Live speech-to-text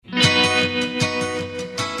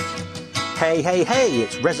Hey, hey, hey,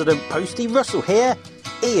 it's resident Posty Russell here.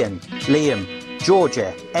 Ian, Liam,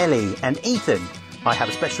 Georgia, Ellie and Ethan. I have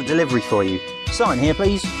a special delivery for you. Sign here,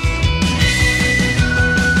 please.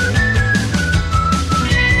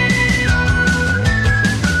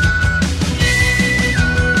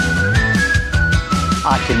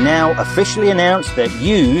 I can now officially announce that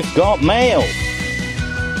you've got mail.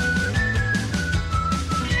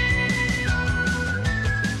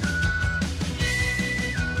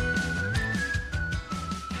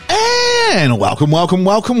 And welcome.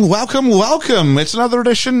 It's another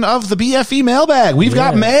edition of the BFE Mailbag. We've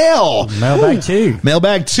got mail. Mailbag 2.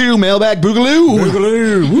 Mailbag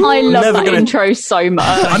Boogaloo. I love that intro so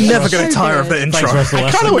much. I'm never going to tire of the intro. I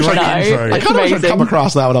kind of wish I'd come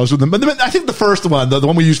across that when I was with them. But I think the first one, the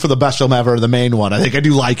one we used for the best film ever, the main one, I think I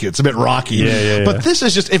do like it. It's a bit rocky. Yeah. But this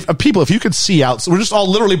is just, if you could see out, so we're just all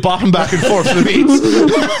literally bopping back and forth to the beats.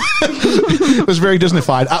 It was very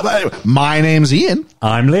Disney-fied. My name's Ian.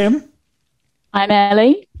 I'm Liam. I'm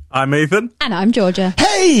Ellie. I'm Ethan. And I'm Georgia.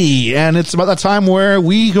 Hey! And it's about that time where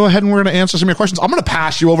we go ahead and we're going to answer some of your questions. I'm going to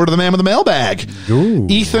pass you over to the man with the mailbag. Ooh.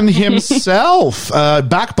 Ethan himself,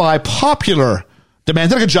 back by popular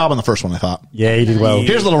demand. Did a good job on the first one, I thought. Yeah, he did well.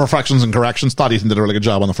 Here's little reflections and corrections. Thought Ethan did a really good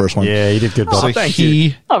job on the first one. Yeah, he did good. So thank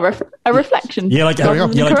you. A reflection. You're like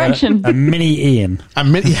correction. a mini Ian.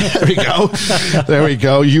 There we go. There we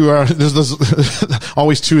go. You are, there's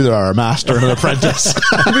always two there are, a master and an apprentice.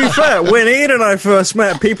 To be fair, when Ian and I first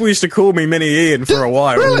met, people used to call me Mini Ian for a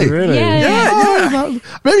while. Really? Yeah.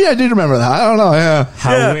 Maybe I did remember that. I don't know. Yeah.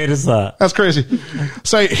 How weird is that? That's crazy.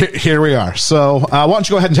 So here we are. So why don't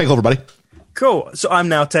you go ahead and take over, buddy? Cool. So I'm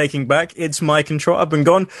now taking back. It's my control. I've been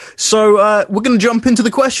gone. So we're going to jump into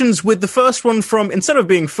the questions with the first one from, instead of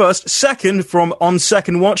being first, second from On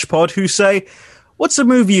Second Watch Pod, who say, what's a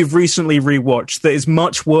movie you've recently rewatched that is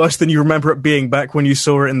much worse than you remember it being back when you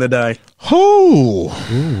saw it in the day?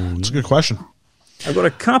 That's a good question. I've got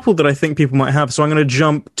a couple that I think people might have. So I'm going to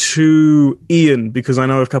jump to Ian, because I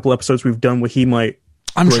know of a couple episodes we've done where he might.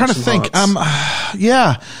 I'm trying to think.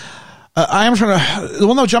 I am trying to. The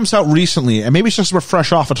one that jumps out recently, and maybe it's just we're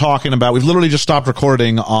fresh off of talking about. We've literally just stopped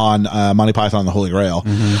recording on Monty Python and the Holy Grail.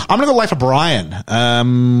 Mm-hmm. I'm gonna go Life of Brian.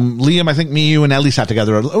 Liam, I think me, you, and Ellie sat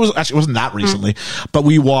together. It wasn't that recently, but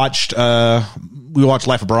we watched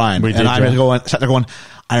Life of Brian, and sat there going,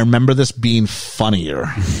 I remember this being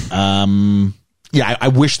funnier. Yeah, I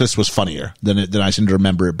wish this was funnier than I seem to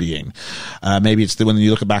remember it being. Maybe it's when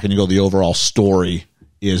you look back and you go, the overall story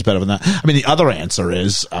is better than that. I mean, the other answer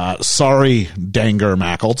is, sorry, Danger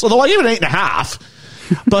Mackles. Although I gave it 8.5.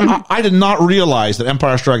 But I did not realize that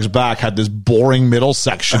Empire Strikes Back had this boring middle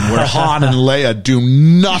section where Han and Leia do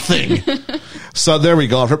nothing. So there we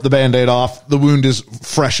go. I've ripped the Band-Aid off. The wound is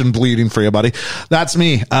fresh and bleeding for you, buddy. That's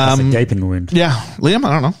me. That's a gaping wound. Yeah. Liam,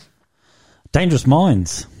 I don't know. Dangerous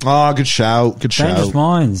Minds. Oh, good shout. Dangerous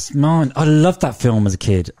Minds. Man, I loved that film as a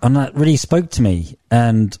kid, and that really spoke to me.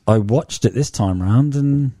 And I watched it this time round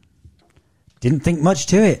and didn't think much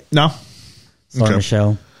to it. No. Sorry,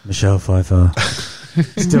 okay. Michelle Pfeiffer.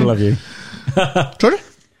 Still love you. Georgia?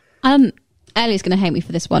 Ellie's going to hate me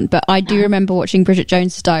for this one, but I do remember watching Bridget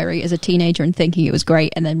Jones's Diary as a teenager and thinking it was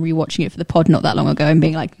great, and then rewatching it for the pod not that long ago and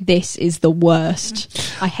being like, this is the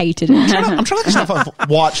worst. I hated it. I'm trying to think of stuff I've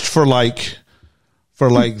watched for the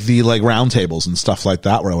roundtables and stuff like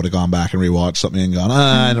that, where I would have gone back and rewatched something and gone,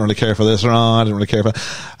 I don't really care for this, or I didn't really care for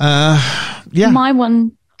yeah. My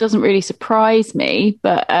one doesn't really surprise me,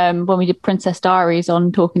 but when we did Princess Diaries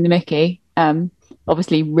on Talking to Mickey,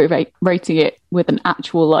 obviously rating it with an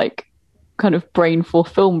actual kind of brain for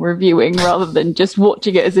film reviewing rather than just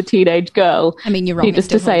watching it as a teenage girl. I mean, you're wrong. Needless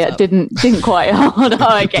to say, it didn't quite hard.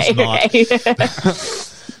 Oh, okay.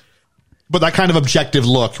 But that kind of objective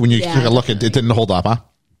look, when you take a look at it, didn't hold up, huh?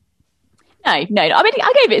 No. I mean,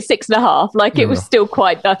 I gave it 6.5. It was still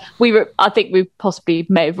quite. I think we possibly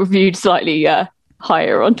may have reviewed slightly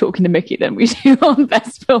higher on Talking to Mickey than we do on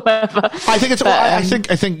Best Film Ever. I think it's. I think.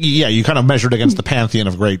 Yeah, you kind of measured against the pantheon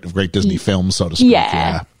of great Disney films, so to speak.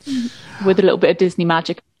 Yeah. With a little bit of Disney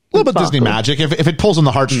magic. A little bit of Disney magic. If it pulls on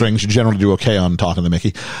the heartstrings, you generally do okay on Talking to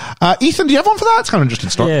Mickey. Ethan, do you have one for that? It's kind of an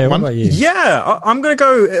interesting story. Yeah, what about you? Yeah, I'm going to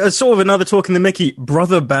go sort of another Talking to Mickey,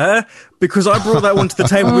 Brother Bear, because I brought that one to the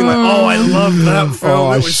table being like, I love that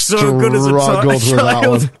film. It was so good as a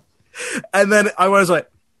child. And then I was like,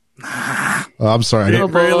 I'm sorry. It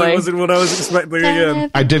really wasn't what I was expecting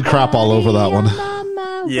again. I did crap all over that one.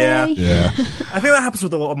 Yeah. I think that happens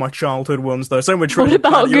with a lot of my childhood ones, though. So much. What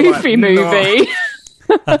about Goofy movie?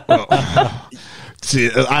 See,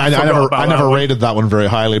 I forgot never about that one. rated that one very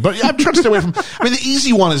highly, but yeah, I'm trying to stay away from. I mean, the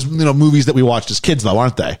easy one is movies that we watched as kids, though,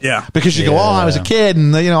 aren't they? Yeah. Because you go, I was a kid,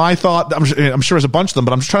 and I thought I'm sure there's a bunch of them,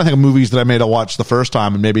 but I'm just trying to think of movies that I made I watched the first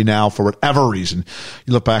time, and maybe now for whatever reason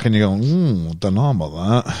you look back and you go, don't know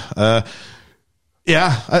about that.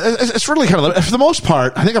 Yeah, it's really kind of, for the most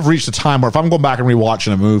part, I think I've reached a time where if I'm going back and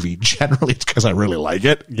rewatching a movie, generally it's because I really like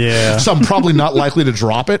it. Yeah. So I'm probably not likely to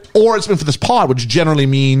drop it, or it's been for this pod, which generally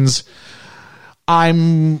means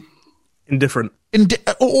I'm Indifferent.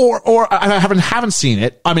 or I haven't seen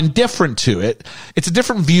it. I'm indifferent to it. It's a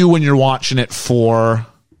different view when you're watching it for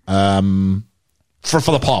the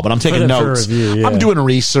pod, but I'm taking For notes. review, yeah. I'm doing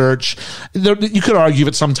research. You could argue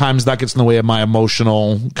that sometimes that gets in the way of my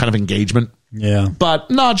emotional kind of engagement. Yeah. But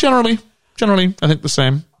no, generally, I think the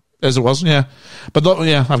same as it was. Yeah, but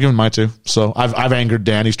I've given mine too. So I've angered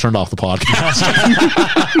Dan. He's turned off the podcast.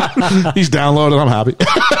 He's downloaded. I'm happy.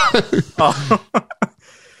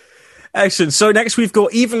 Excellent. So next we've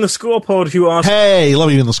got Even the Score Pod, who asked, Hey,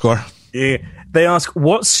 love you in the score. yeah, they ask,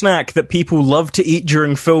 what snack that people love to eat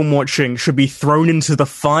during film watching should be thrown into the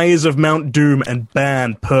fires of Mount Doom and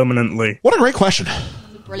banned permanently? What a great question.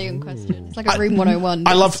 Brilliant question. It's like a Room 101.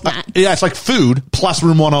 I love. snack. It's like food plus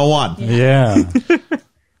Room 101. Yeah.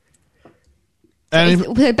 And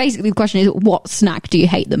So basically, the question is, what snack do you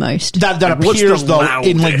hate the most? that What's appears the though loudest?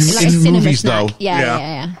 in Like a in cinema movies snack. though.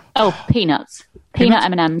 Yeah. Oh, peanuts. Peanut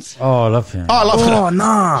M&Ms. Oh, I love him. Oh, I love Oh, that.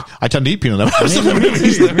 nah. I tend to eat peanut M&Ms in the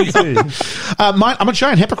movies. Me too. I'm a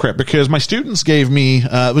giant hypocrite because my students gave me,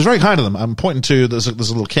 it was very kind of them. I'm pointing to, there's a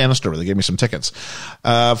little canister where they gave me some tickets,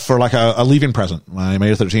 for like a leaving present. My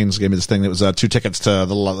 13s gave me this thing that was, 2 tickets to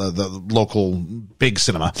the local big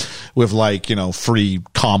cinema with like, free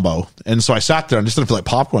combo. And so I sat there and just didn't feel like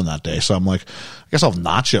popcorn that day. So I'm like, I guess I'll have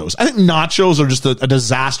nachos. I think nachos are just a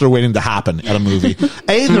disaster waiting to happen at a movie.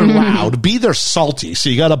 A, they're loud. B, they're salty. So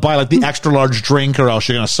you got to buy like the extra large drink or else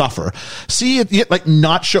you're going to suffer. C, you get like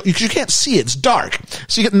nacho, because you can't see it. It's dark.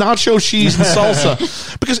 So you get nacho cheese and salsa.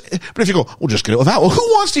 But if you go, we'll just get it without. Well, who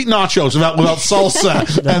wants to eat nachos without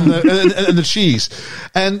salsa and the cheese?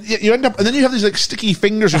 And you end up, and then you have these like sticky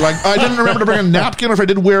fingers. You're like, I didn't remember to bring a napkin, or if I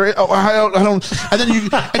did wear it. Oh, I don't. And then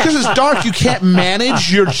because it's dark, you can't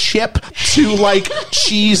manage your chip to like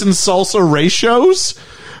cheese and salsa ratios.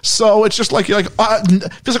 So it's just like you're like,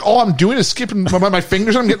 feels like all I'm doing is skipping my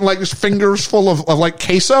fingers. I'm getting like just fingers full of like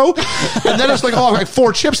queso, and then it's like, like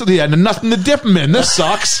 4 chips at the end and nothing to dip them in. This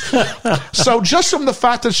sucks. So just from the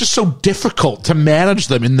fact that it's just so difficult to manage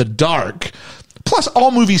them in the dark. Plus, all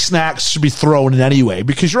movie snacks should be thrown in anyway,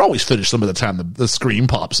 because you're always finished them by the time the screen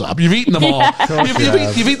pops up. You've eaten them all.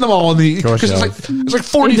 You've eaten them all in the, because it's like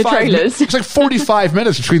 45 trailers. It's like 45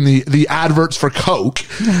 minutes between the adverts for Coke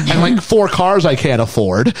and like 4 cars I can't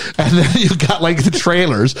afford, and then you've got like the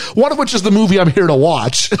trailers, one of which is the movie I'm here to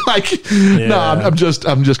watch. I'm just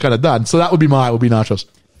kind of done. So that would be nachos.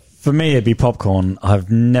 For me, it'd be popcorn. I've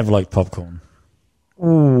never liked popcorn.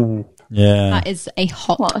 Ooh. Yeah. That is a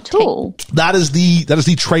hot Not at take. all. That is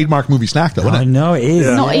the trademark movie snack, though, isn't I it? know it is.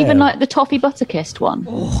 Not yeah. even like the toffee butterkist one.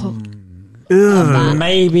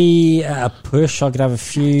 Maybe at a push I could have a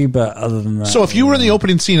few, but other than that. So if you were in the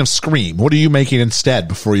opening scene of Scream, what are you making instead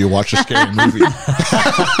before you watch a scary movie?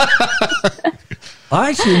 I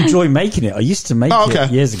actually enjoy making it. I used to make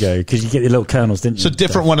it years ago because you get the little kernels, didn't you? It's a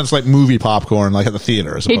different one. It's like movie popcorn, like at the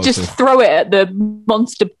theater. As He'd opposed just to. throw it at the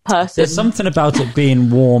monster person. There's something about it being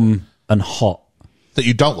warm and hot That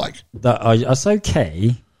you don't like. that's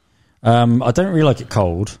okay. I don't really like it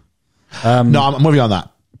cold, No, I'm with you on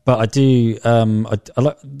that. but I do. I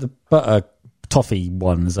like the butter toffee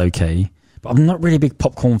one's okay, but I'm not really a big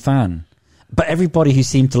popcorn fan. But everybody who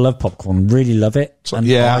seemed to love popcorn really love it. So, and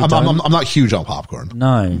yeah, I I'm don't. not huge on popcorn.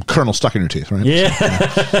 No. Kernel stuck in your teeth, right?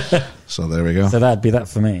 Yeah. So there we go. So that'd be that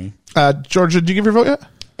for me. Georgia, did you give your vote yet?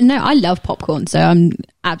 No, I love popcorn, so I'm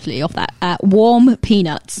absolutely off that. Warm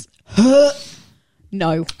peanuts.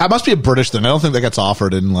 No. That must be a British thing. I don't think that gets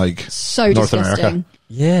offered in like So North disgusting. America.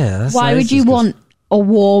 Yeah. Why would you want a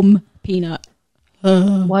warm peanut?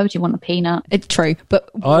 Why would you want a peanut? It's true, but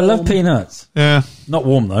I love peanuts. Yeah, Not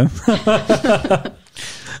warm though.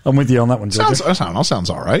 I'm with you on that one, George. sounds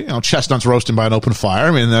all right. Chestnuts roasting by an open fire.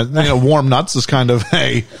 I mean, warm nuts is kind of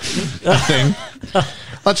a thing.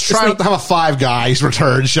 Let's try to have a Five Guys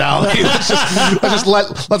return, shall we? Let's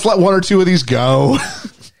let 1 or 2 of these go.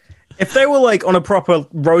 If they were like on a proper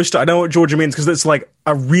roaster, I know what Georgia means, because it's like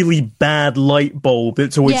a really bad light bulb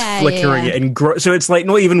that's always flickering yeah. and so it's like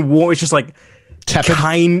not even warm. It's just like Tepid.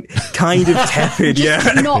 kind of tepid. Yeah.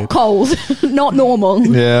 not cold, not normal.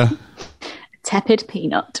 Yeah. Tepid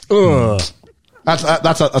peanut. Ugh.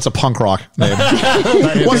 That's a punk rock name.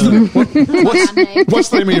 What's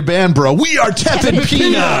the name of your band, bro? We are Tepid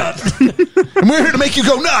Peanut, and we're here to make you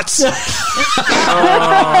go nuts. I'm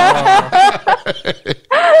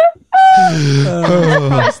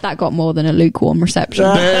surprised that got more than a lukewarm reception.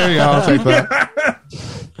 There you go. I'll take that.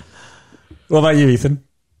 What about you, Ethan?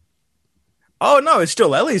 Oh no, it's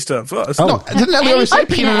still Ellie's turn first. No, didn't Ellie always say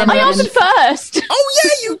peanut I M&Ms? answered first. Oh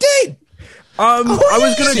yeah, you did. I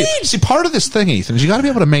was gonna see part of this thing, Ethan, is you got to be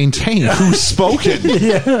able to maintain who's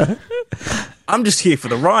spoken. I'm just here for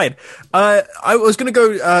the ride. I was going to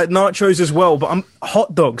go nachos as well, but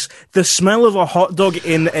hot dogs. The smell of a hot dog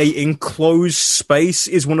in a enclosed space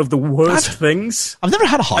is one of the worst things. I've never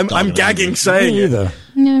had a hot dog. I'm gagging saying it. Either.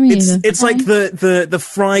 No, me either. It's like the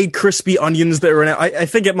fried crispy onions that are in it. I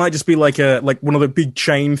think it might just be like one of the big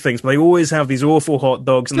chain things, but they always have these awful hot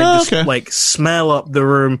dogs and they just like smell up the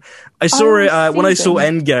room. I saw it when I saw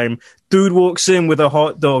Endgame. Dude walks in with a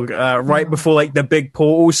hot dog right before like the big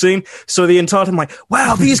portal scene. So the entire time I'm like,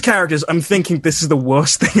 wow, these characters, I'm thinking this is the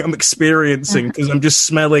worst thing I'm experiencing because I'm just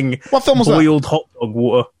smelling boiled hot dog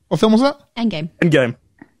water. What film was that? Endgame.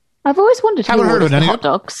 I've always wondered who Haven't heard of orders any the of hot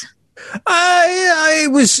dogs.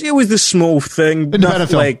 It was the small thing. Independent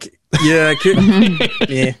film. Like, yeah.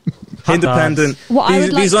 Independent.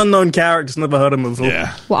 These unknown characters, never heard of them before.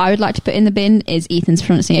 Yeah. What I would like to put in the bin is Ethan's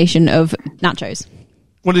pronunciation of nachos.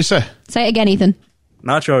 What did he say? Say it again, Ethan.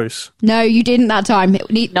 Nachos. No, you didn't that time. When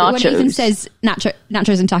Nachos. Ethan says nachos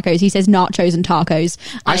and tacos, he says nachos and tacos.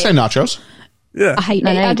 I say nachos. Yeah. I hate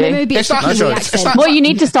No, it. you do. Maybe It's not because of the nachos. accent. It's not- What you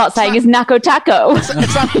need to start saying is Naco Taco. It's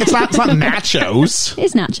not nachos.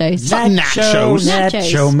 It's nachos. It's not nachos.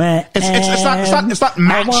 Nacho man. It's not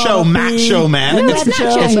macho man. No, it's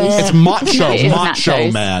nachos. It's macho It is macho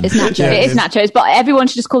nachos. man. It's nachos. It is nachos, but everyone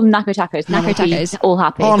should just call them Naco Tacos. Naco Naco Tacos. Tacos. All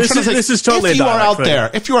happy. Oh, I'm This trying to is- think. this is totally if you a are dialect out thing.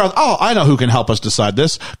 there, I know who can help us decide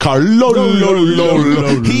this. Carlo.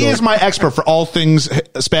 He is my expert for all things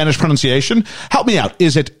Spanish pronunciation. Help me out.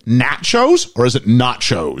 Is it nachos or is it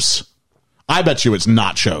nachos? I bet you it's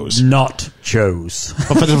nachos. Not chose.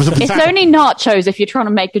 It's only nachos if you're trying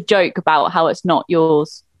to make a joke about how it's not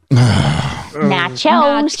yours. Nachos.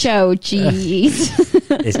 Nacho cheese.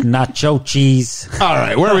 It's nacho cheese. All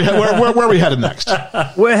right, where are we headed next?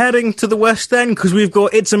 We're heading to the West End because we've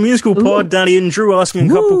got It's a Musical Pod, Danny and Drew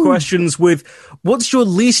asking a couple questions with what's your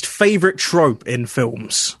least favourite trope in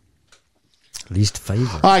films? Least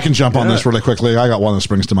favorite. I can jump on this really quickly. I got one that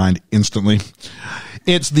springs to mind instantly.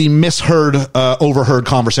 It's the misheard, overheard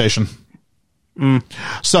conversation.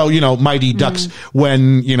 So, Mighty Ducks,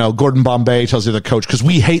 when, Gordon Bombay tells the other coach, because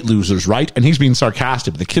we hate losers, right? And he's being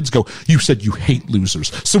sarcastic. But the kids go, you said you hate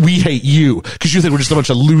losers. So we hate you because you think we're just a bunch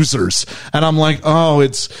of losers. And I'm like, oh,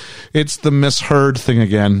 it's the misheard thing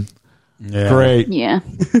again. Yeah. Great. Yeah.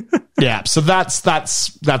 Yeah. So that's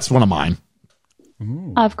one of mine.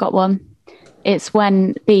 I've got one. It's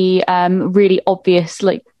when the really obvious,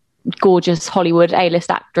 like, gorgeous Hollywood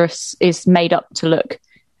A-list actress is made up to look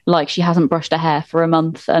like she hasn't brushed her hair for a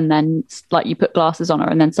month, and then like you put glasses on her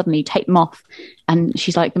and then suddenly you take them off and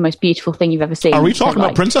she's like the most beautiful thing you've ever seen. Are we talking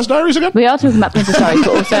about Princess Diaries again? We are talking about Princess Diaries,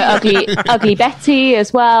 but also ugly Betty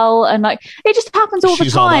as well, and like it just happens all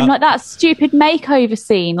She's the all time. that. Like that stupid makeover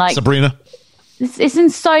scene, like Sabrina. it's in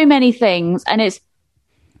so many things, and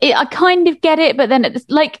I kind of get it, but then it's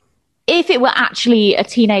like if it were actually a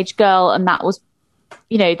teenage girl and that was,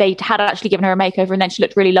 they had actually given her a makeover and then she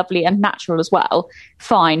looked really lovely and natural as well,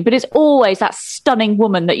 fine. But it's always that stunning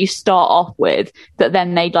woman that you start off with that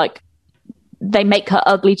then they make her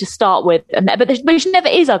ugly to start with, but she never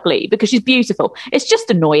is ugly because she's beautiful. It's just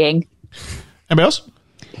annoying. Anybody else?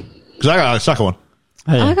 Because I got a second one.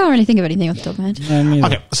 I can't really think of anything off the top of my head.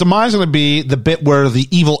 Okay, so mine's going to be the bit where the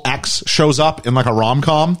evil ex shows up in like a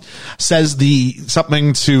rom-com, says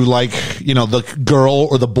something to the girl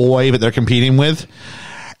or the boy that they're competing with,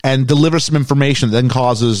 and delivers some information that then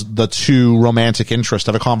causes the two romantic interests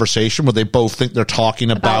to have a conversation where they both think they're talking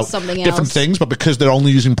about something different else. things, but because they're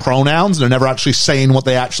only using pronouns, they're never actually saying what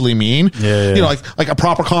they actually mean. Yeah. Like a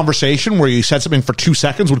proper conversation where you said something for 2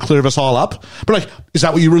 seconds would clear us all up. But is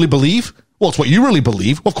that what you really believe? Well, it's what you really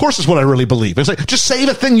believe. Well, of course it's what I really believe. It's like, just say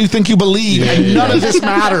the thing you think you believe, and none of this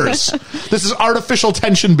matters. This is artificial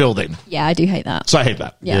tension building. Yeah, I do hate that. So I hate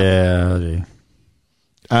that. Yeah.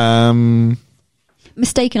 I do.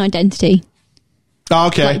 Mistaken identity.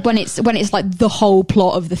 Okay. Like when it's like the whole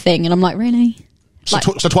plot of the thing, and I'm like, really? So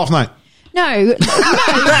 12th Night. No.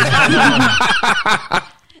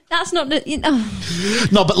 That's not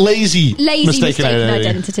No, but lazy mistaken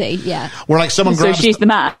identity. Yeah. Where like someone So grabs... she's the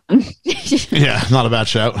man. Yeah, not a bad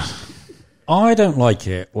shout. I don't like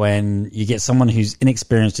it when you get someone who's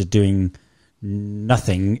inexperienced at doing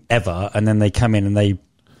nothing ever, and then they come in and they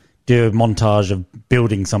do a montage of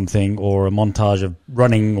building something or a montage of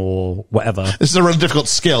running or whatever. This is a really difficult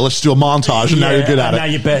skill. Let's do a montage, and now you're good at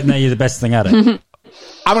it. Now you're the best thing at it.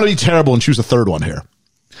 I'm going to be terrible and choose a third one here.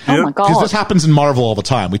 Oh my Because god! this happens in Marvel all the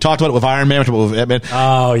time. We talked about it with Iron Man. We talked about it with Ant-Man.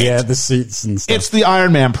 Oh yeah, the suits and stuff. It's the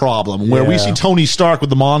Iron Man problem, where we Yeah. see Tony Stark with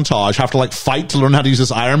the montage have to like fight to learn how to use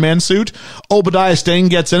this Iron Man suit. Obadiah Stane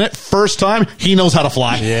gets in it. First time, he knows how to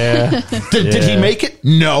fly. yeah, Did he make it?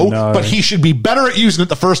 No, No. but he should be better at using it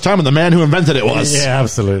the first time than the man who invented it was. yeah,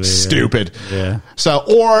 absolutely. yeah. Stupid. Yeah. So,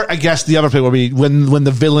 or I guess the other thing would be when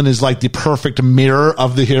the villain is like the perfect mirror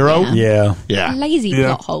of the hero. Yeah. Yeah. Lazy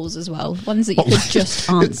plot holes as well. Ones that you could just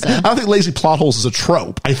answer. I don't think lazy plot holes is a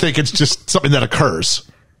trope. I think it's just something that occurs.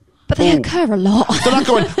 But they occur a lot. They're not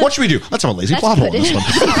going, what should we do? Let's have a lazy plot hole in this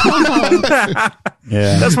one.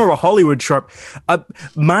 Yeah. That's more of a Hollywood trope.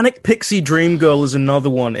 Manic Pixie Dream Girl is another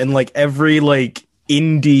one in like every like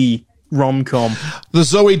indie rom-com. The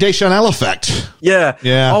Zooey Deschanel effect. Yeah.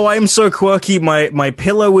 Yeah. Oh, I am so quirky. My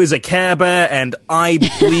pillow is a Care Bear, and I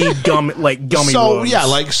bleed gummy So worms. yeah,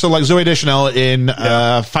 like Zooey Deschanel in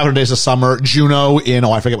 500 Days of Summer, Juno in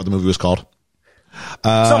I forget what the movie was called.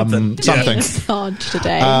 Something. Something. It's hard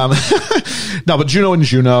today. No, but Juno and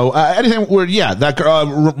Juno. Anything where that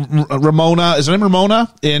Ramona, is her name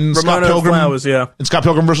Ramona in Scott Ramona Pilgrim? Flowers, yeah. In Scott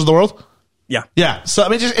Pilgrim versus the World. Yeah. Yeah. So I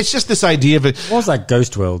mean, it's just this idea of it. What was that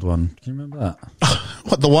Ghost World one? Can you remember that?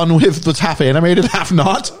 What, the one with that's half animated, half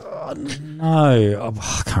not? No,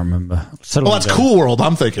 I can't remember. So Well, long that's ago. Cool World.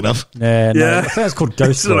 I'm thinking of. Yeah, no, Yeah. I think it's called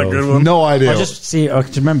Ghost It's not a World. good one. No idea. I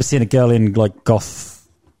can remember seeing a girl in like goth.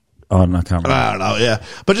 Oh no, I can't remember. I don't know, yeah.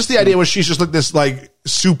 But just the idea where she's just like this, like,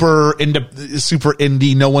 super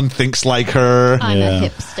indie, no one thinks like her. I'm yeah. a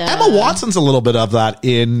hipster. Emma Watson's a little bit of that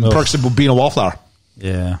in Perks of Being a Wallflower.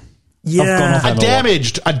 Yeah. Yeah. I've gone off A Emma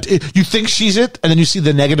damaged. You think she's it, and then you see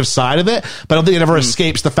the negative side of it, but I don't think it ever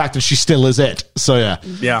escapes the fact that she still is it. So, yeah.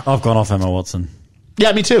 Yeah. I've gone off Emma Watson.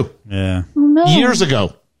 Yeah, me too. Yeah. No. Years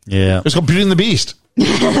ago. Yeah. It's called Beauty and the Beast.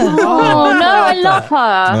 Oh no, I love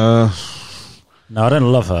her. No, I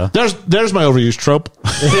don't love her. There's my overused trope.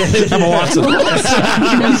 Emma Watson.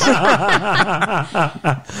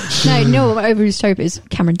 No, what my overused trope is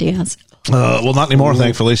Cameron Diaz. Well, not anymore,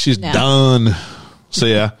 thankfully. She's No. done. So,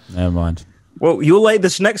 yeah. Never mind. Well, you'll lay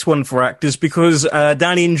this next one for actors because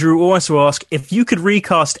Danny and Drew also ask if you could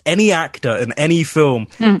recast any actor in any film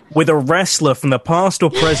with a wrestler from the past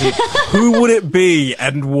or present, who would it be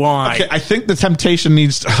and why? Okay, I think the temptation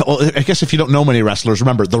needs. Well, I guess if you don't know many wrestlers,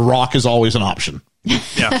 remember The Rock is always an option.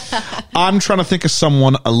 Yeah. I'm trying to think of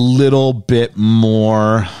someone a little bit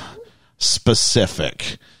more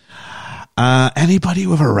specific. Anybody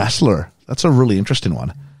with a wrestler? That's a really interesting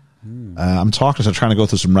one. I'm talking, so trying to go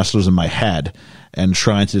through some wrestlers in my head and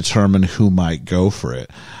trying to determine who might go for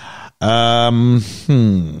it.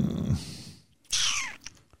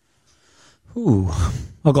 Ooh,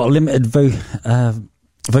 I've got a limited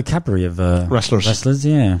vocabulary of Wrestlers. Wrestlers,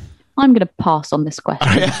 yeah. I'm going to pass on this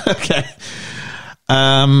question. Okay.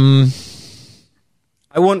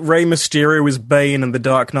 I want Rey Mysterio as Bane in The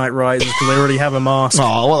Dark Knight Rises because they already have a mask.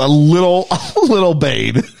 Oh, well, a little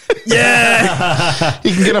Bane. Yeah!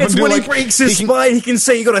 He can get up It's and do when like he breaks his spine, he can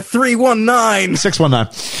say you got a 319.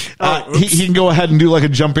 619. He can go ahead and do like a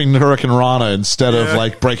jumping Hurricane Rana instead of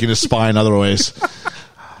like breaking his spine other ways.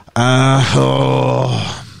 I've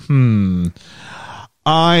got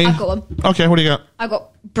one. Okay, what do you got? I've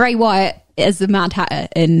got Bray Wyatt as the Mad Hatter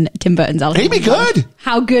in Tim Burton's Alice. He'd be good.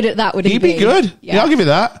 How good at that would he He'd be good. Yeah, I'll give you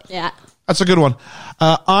that. Yeah. That's a good one.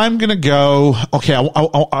 I'm gonna go. Okay,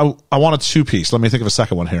 I want a two-piece. Let me think of a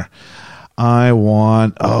second one here. I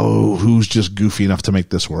want. Oh, who's just goofy enough to make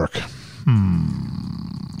this work?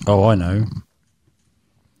 Oh, I know.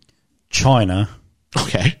 China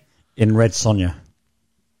Okay, in Red Sonja.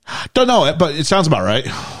 don't know it, but it sounds about right.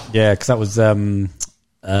 Yeah, because that was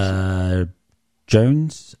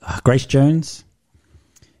Jones, Grace Jones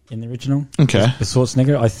in the original. Okay, The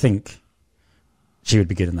Schwarzenegger, I think she would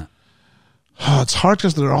be good in that. oh, it's hard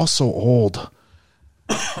because they're all so old.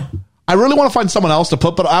 I really want to find someone else to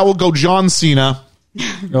put, but I will go John Cena.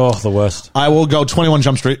 Oh, the worst. I will go 21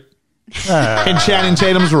 Jump Street in Channing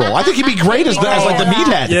Tatum's role. I think he'd be great as like the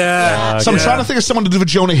meathead. Yeah. So I'm trying to think of someone to do the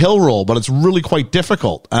Jonah Hill role, but it's really quite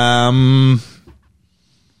difficult. You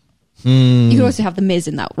could also have the Miz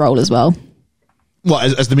in that role as well.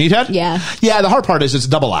 What, as the meathead? Yeah. Yeah, the hard part is it's a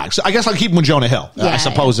double act. So I guess I'll keep him with Jonah Hill, I Yeah,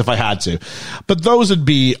 suppose, if I had to. But those would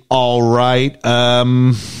be all right.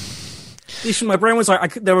 At least my brain was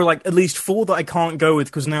like, there were like at least 4 that I can't go with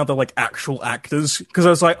because now they're like actual actors. Because I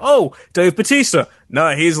was like, oh, Dave Bautista.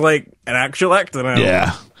 No, he's like an actual actor now.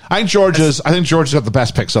 Yeah. I think George's got the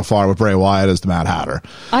best pick so far with Bray Wyatt as the Mad Hatter.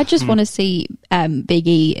 I just want to see Big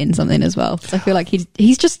E in something as well, because I feel like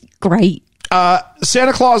he's just great.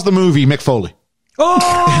 Santa Claus the movie, Mick Foley. Oh,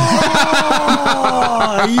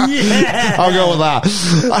 yeah. I'll go with that.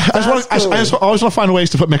 I always want to find ways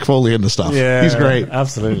to put Mick Foley into stuff. Yeah, he's great.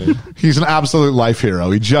 Absolutely. He's an absolute life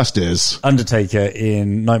hero. He just is. Undertaker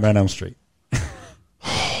in Nightmare on Elm Street.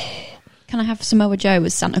 Can I have Samoa Joe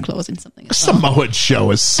as Santa Claus in something as well? Samoa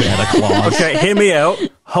Joe as Santa Claus. Okay, hear me out.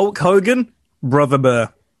 Hulk Hogan, Brother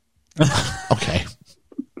Bear. Okay.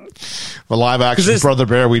 The live action Brother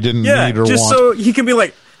Bear we didn't need or just want. so he can be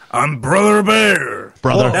like, I'm Brother Bear.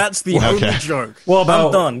 Brother. That's the only joke. What about,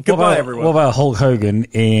 I'm done. Goodbye, everyone. What about Hulk Hogan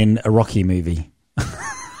in a Rocky movie?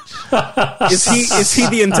 Is he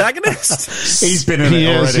the antagonist? He's been in He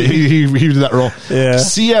it is. already. He did that role. Yeah.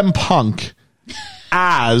 CM Punk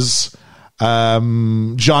as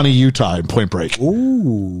Johnny Utah in Point Break.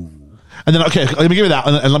 Ooh. And then, okay, let me give you that.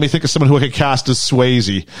 And let me think of someone who I could cast as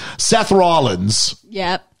Swayze. Seth Rollins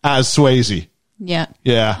Yep. as Swayze. Yeah.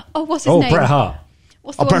 Yeah. Oh, what's his name? Bret Hart.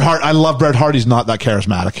 What's the Bret one- Hart. I love Bret Hart. He's not that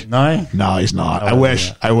charismatic. No? No, he's not. I Oh, wish.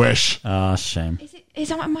 yeah. I wish. Ah, shame.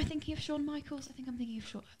 Am I thinking of Shawn Michaels? I think I'm thinking of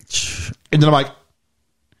Shawn. And then I'm like,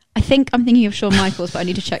 I think I'm thinking of Shawn Michaels, but I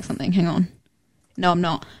need to check something. Hang on. No, I'm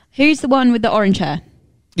not. Who's the one with the orange hair?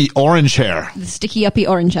 the orange hair. The sticky uppy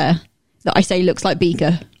orange hair that I say looks like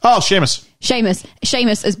Beaker. Oh, Seamus.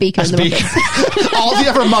 Seamus as Beaker As in the Beaker. Muppets. All the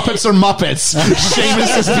other Muppets are Muppets.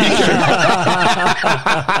 Seamus as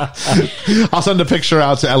Beaker. I'll send a picture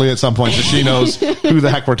out to Ellie at some point so she knows who the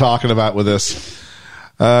heck we're talking about with this.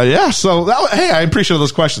 So hey, I appreciate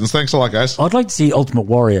those questions. Thanks a lot, guys. I'd like to see Ultimate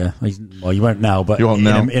Warrior. Well, you won't now, but You won't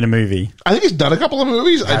now. in a movie. I think he's done a couple of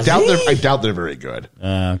movies. I doubt they're very good.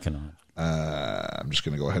 Okay. I'm just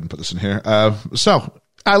going to go ahead and put this in here.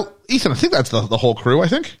 Ethan, I think that's the whole crew, I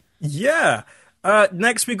think. Yeah.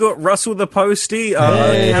 Next we got Russell the Postie.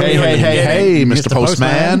 Hey, Mr.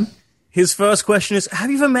 Postman. His first question is,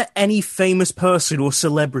 have you ever met any famous person or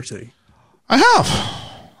celebrity? I have.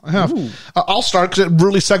 I'll start because it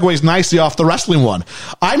really segues nicely off the wrestling one.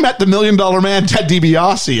 I met the $1 Million Man, Ted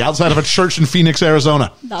DiBiase, outside of a church in Phoenix,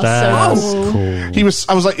 Arizona. That's so cool.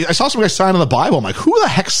 I saw some guy sign on the Bible. I'm like, who the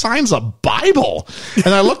heck signs a Bible?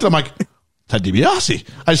 And I looked at him like, Ted DiBiase.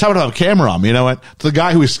 I just happened to have a camera on me, and to the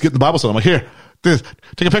guy who was getting the Bible, I'm like, here,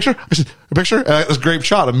 take a picture. I said, a picture? It was a great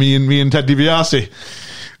shot of me and Ted DiBiase.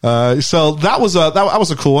 So that was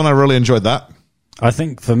a cool one. I really enjoyed that. I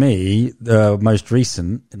think for me, the most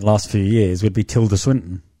recent in the last few years would be Tilda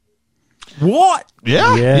Swinton. What?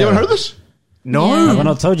 Yeah? Yeah. You haven't heard this? No. Have I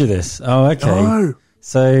not told you this? Oh, okay. No.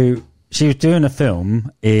 So she was doing a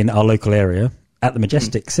film in our local area at the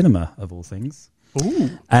Majestic Cinema, of all things.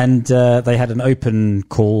 Ooh. And they had an open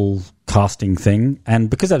call casting thing.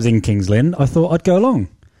 And because I was in Kings Lynn, I thought I'd go along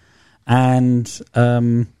and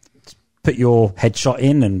put your headshot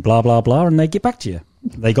in and blah, blah, blah, and they get back to you.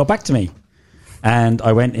 They got back to me. And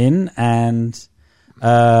I went in and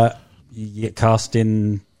you get cast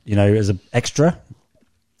in, as an extra.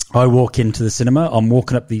 I walk into the cinema. I'm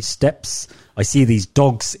walking up these steps. I see these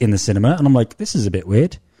dogs in the cinema, and I'm like, this is a bit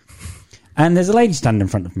weird. And there's a lady standing in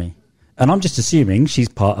front of me. And I'm just assuming she's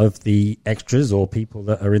part of the extras or people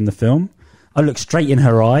that are in the film. I look straight in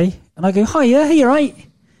her eye, and I go, hiya, hey, you right?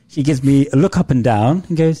 She gives me a look up and down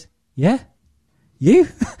and goes, yeah, you?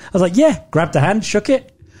 I was like, yeah. Grabbed her hand, shook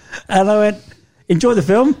it, and I went, enjoy the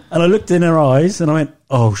film. And I looked in her eyes, and I went,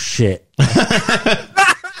 oh, shit.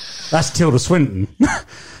 That's Tilda Swinton.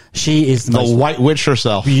 She is the most White Witch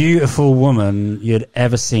herself. beautiful woman you'd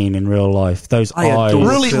ever seen in real life. Those I eyes. adore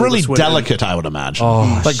Really, Tilda really Swinton. delicate, I would imagine.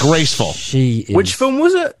 Oh, like graceful. She is. Which film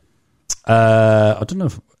was it? I don't know.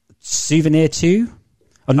 Souvenir 2?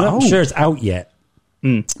 I'm not sure it's out yet.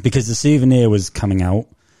 Because the Souvenir was coming out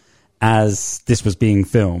as this was being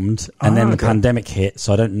filmed. And then the pandemic hit.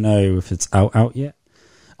 So I don't know if it's out yet.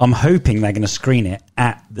 I'm hoping they're going to screen it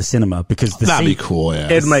at the cinema because That'd be cool, yeah.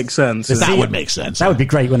 It makes sense. That would make sense. That would be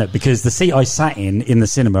great, wouldn't it? Because the seat I sat in the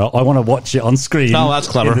cinema, I want to watch it on screen. Oh, that's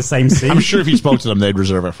clever. In the same seat. I'm sure if you spoke to them, they'd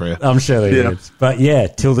reserve it for you. I'm sure they Yeah. would. But yeah,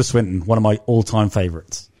 Tilda Swinton, one of my all-time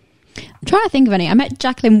favourites. I'm trying to think of any. I met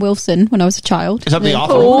Jacqueline Wilson when I was a child. Is that the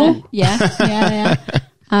author? Cool. Yeah.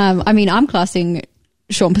 I'm classing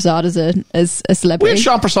Sean Prasad as a celebrity. We had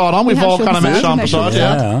Sean Prasad on. We've had all Sean kind of met Prasad. Sean We met Sean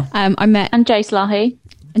Prasad, yeah. I met And Jay Slahi.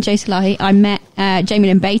 Jay Salahi. I met Jamie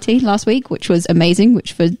Lynn Beatty last week, which was amazing,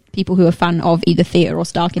 which for people who are a fan of either theatre or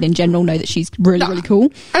Starkid in general know that she's really, really cool.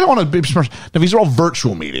 I don't want to be smart. Now, these are all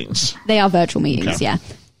virtual meetings. They are virtual meetings, Okay. yeah.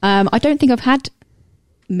 I don't think I've had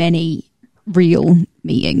many real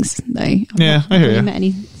meetings, though. I've Yeah, not I hear really you. met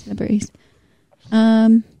any celebrities.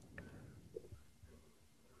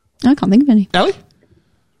 I can't think of any. Ellie?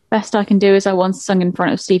 Best I can do is I once sung in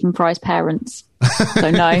front of Stephen Fry's parents.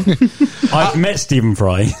 So no. I've met Stephen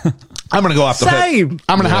Fry. I'm going to go off the hook. Same.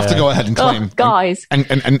 I'm going to have to go ahead and claim. Guys. And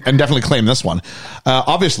definitely claim this one.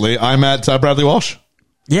 Obviously, I met Bradley Walsh.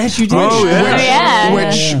 Yes, you did. Oh,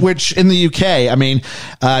 yeah. Which in the UK, I mean,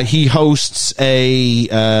 he hosts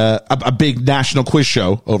a big national quiz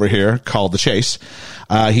show over here called The Chase.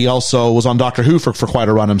 He also was on Doctor Who for quite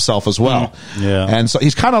a run himself as well. Yeah. And so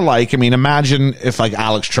he's kind of like, I mean, imagine if like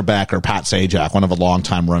Alex Trebek or Pat Sajak, one of a long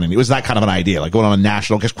time running, it was that kind of an idea, like going on a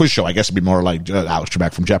national quiz show. I guess it'd be more like Alex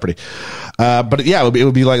Trebek from Jeopardy. But yeah, it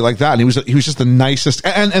would be like that. And he was just the nicest.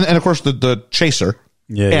 And of course the Chaser.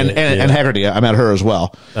 And Haggerty, I met her as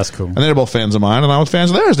well. That's cool. And they're both fans of mine, and I was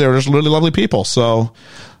fans of theirs. They were just really lovely people. So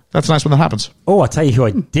that's nice when that happens. Oh, I tell you who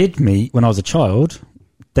I did meet when I was a child.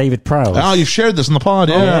 David Prowse. Oh, you've shared this in the pod,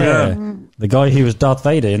 Yeah. The guy who was Darth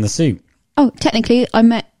Vader in the suit. Oh, technically,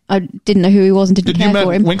 I didn't know who he was and didn't Did you care met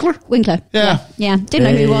for him. Winkler? Yeah. Didn't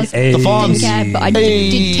know who he was. Hey. The Fonz.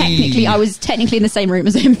 Didn't care, but I was technically in the same room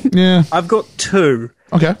as him. Yeah. I've got two.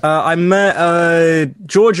 Okay. I met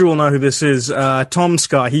Georgia will know who this is. Tom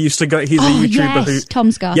Scar. He used to go. He's a YouTuber who.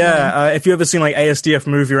 Tom Scar. Yeah, if you ever seen like ASDF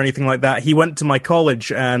movie or anything like that, he went to my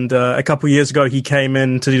college, and a couple of years ago he came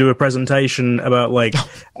in to do a presentation about like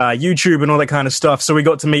YouTube and all that kind of stuff. So we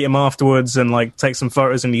got to meet him afterwards and like take some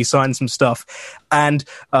photos, and he signed some stuff. And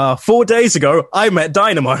 4 days ago, I met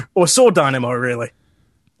Dynamo, or saw Dynamo really.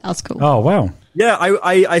 That's cool. Oh, wow. Yeah,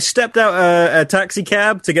 I stepped out a taxi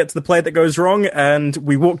cab to get to the play that goes wrong, and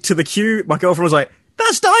we walked to the queue. My girlfriend was like,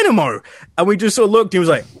 "That's Dynamo," and we just sort of looked. And he was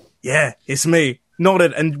like, "Yeah, it's me."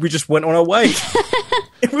 Nodded, and we just went on our way.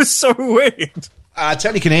 It was so weird. To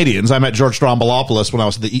any Canadians, I met George Strombolopoulos when I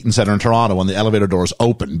was at the Eaton Centre in Toronto when the elevator doors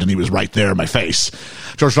opened, and he was right there in my face.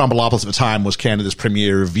 George Strombolopoulos at the time was Canada's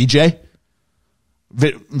premier VJ.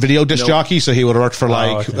 Video disc jockey, so he would have worked for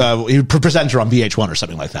like he would presenter on VH1 or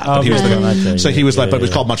something like that. But he was but it was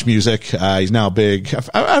called Much Music. He's now big,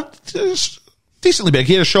 decently big.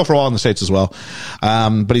 He had a show for a while in the States as well,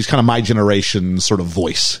 but he's kind of my generation sort of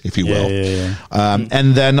voice, if you will.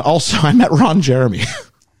 And then also I met Ron Jeremy.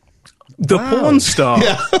 The porn star.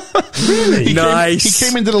 Yeah. Really? Nice. He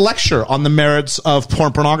came into the lecture on the merits of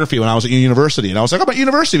pornography when I was at university. And I was like, oh, but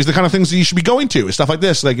university is the kind of things that you should be going to. Stuff like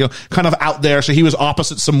this. Like, you know, kind of out there. So he was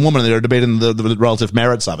opposite some woman and they were debating the relative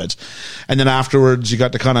merits of it. And then afterwards, you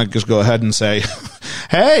got to kind of just go ahead and say,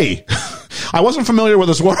 hey, I wasn't familiar with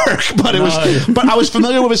his work, but but I was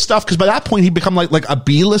familiar with his stuff because by that point he'd become like a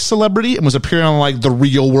B-list celebrity and was appearing on like the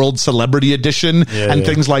Real World Celebrity Edition and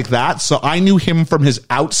things like that. So I knew him from his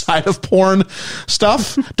outside of porn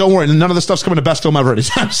stuff. Don't worry, none of the stuff's coming to Best Film Ever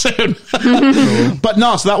anytime soon. But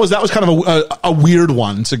no, so that was kind of a weird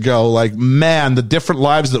one to go like, man, the different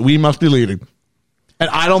lives that we must be leading. And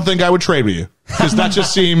I don't think I would trade with you because that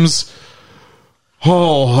just seems.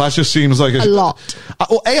 Oh, that just seems like a lot.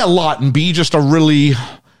 A lot, and B, just a really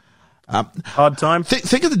hard time.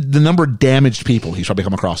 Think of the number of damaged people he's probably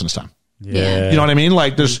come across in his time. Yeah. You know what I mean?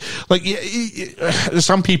 Like there's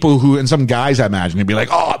some people who, and some guys I imagine, would be like,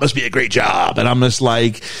 oh, it must be a great job. And I'm just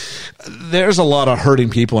like, there's a lot of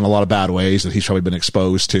hurting people in a lot of bad ways that he's probably been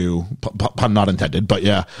exposed to, pun not intended, but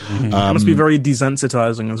yeah. It must be very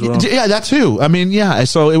desensitizing as well. Yeah, that too. I mean, yeah,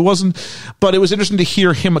 so it wasn't, but it was interesting to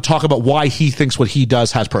hear him talk about why he thinks what he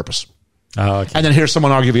does has purpose. Oh, okay. And then hear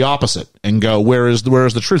someone argue the opposite and go, where is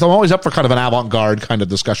the truth? I'm always up for kind of an avant-garde kind of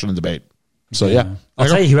discussion and debate. So yeah. I'll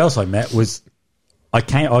tell you who else I met was I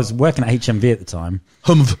was working at HMV at the time.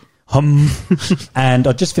 And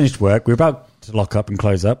I just finished work. We were about to lock up and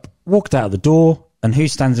close up. Walked out of the door, and who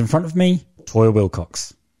stands in front of me? Toya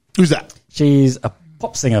Wilcox. Who's that? She's a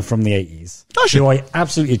pop singer from the 80s. Oh, who I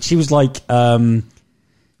absolutely. She was like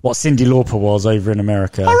what Cyndi Lauper was over in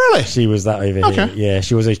America. Oh, really? She was that over here. Yeah,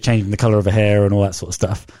 she was always changing the colour of her hair and all that sort of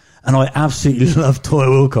stuff. And I absolutely loved Toya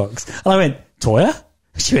Wilcox. And I went, Toya?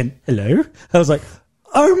 She went, hello? I was like,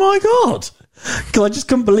 oh my God. Because I just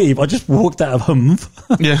couldn't believe. I just walked out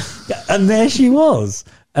of Yeah. And there she was.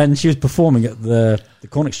 And she was performing at the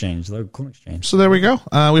Corn Exchange, the local Corn Exchange. So there we go.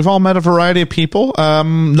 We've all met a variety of people,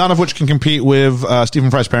 none of which can compete with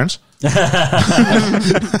Stephen Fry's parents. but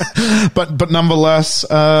nonetheless,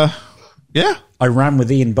 yeah. I ran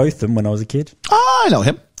with Ian Botham when I was a kid. Oh, I know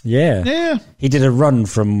him. Yeah. Yeah. He did a run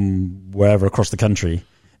from wherever across the country,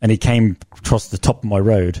 and he came across the top of my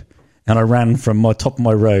road. And I ran from my top of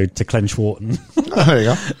my road to Clench Wharton. Oh, there you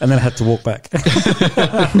go. And then I had to walk back.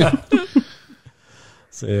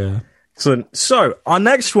 So, yeah. Excellent. So, our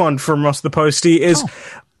next one from Ross the Postie is,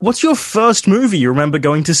 what's your first movie you remember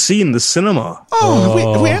going to see in the cinema?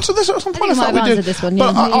 Have we answered this at some point? I might have we answered this one,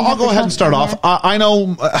 yeah. But I'll go ahead and start off. I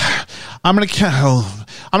know. I'm going to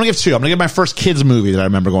give two. I'm going to give my first kids movie that I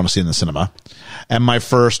remember going to see in the cinema, and my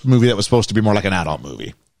first movie that was supposed to be more like an adult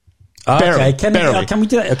movie. Okay, Barely. can we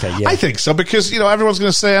do that? Okay, yeah. I think so because everyone's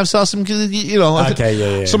going to say I saw some. Okay,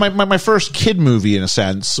 yeah. So my first kid movie in a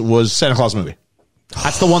sense was Santa Claus Movie.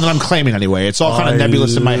 That's the one that I'm claiming anyway. It's all kind of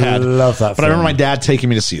nebulous in my head. Love that. But I remember my dad taking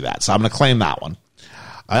me to see that, so I'm going to claim that one.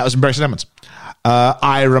 That was in Barry St. Edmunds.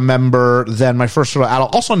 I remember then my first sort of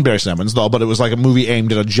adult, also in Barry St. Edmunds though, but it was like a movie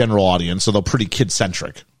aimed at a general audience, so they're pretty kid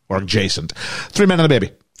centric or adjacent. 3 Men and a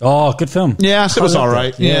Baby. Oh, good film. Yes, it was all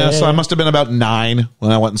right. Yeah, So I must have been about 9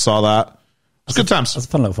 when I went and saw that. It was good times. That's a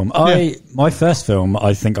fun little film. My first film,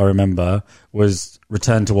 I think I remember, was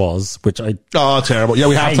Return to Oz, which I... Oh, terrible. Yeah,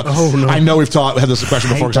 we have to. Oh, no. I know we've had this question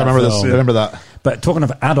before because I remember this. I remember that. But talking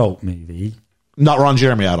of adult movie... Not Ron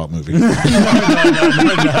Jeremy adult movie. No.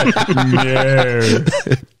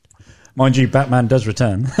 Mind you, Batman does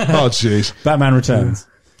return. Oh, jeez. Batman Returns.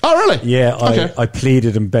 Oh, really? Yeah, Okay. I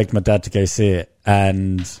pleaded and begged my dad to go see it.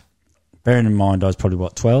 And bearing in mind, I was probably,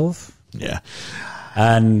 12? Yeah.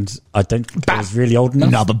 And I don't think I was really old enough.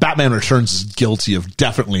 No, but Batman Returns is guilty of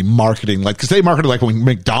definitely marketing, because they marketed like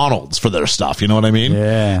McDonald's for their stuff, you know what I mean?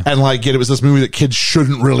 Yeah. And it was this movie that kids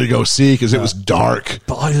shouldn't really go see because it was dark.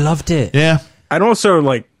 But I loved it. Yeah. And also,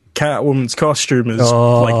 Catwoman's costume is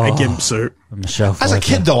like a gimp suit. Michelle As a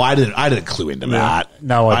Pfeiffer. kid, though, I didn't clue into that.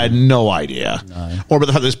 No, I had no idea. No. Or about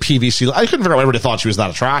the fact there's PVC. I couldn't figure out why everybody thought she was that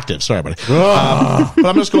attractive. Sorry, buddy. But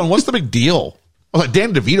I'm just going, what's the big deal? I was like,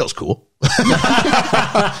 Dan DeVito's cool.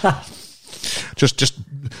 just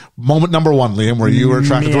moment number 1, Liam, where you were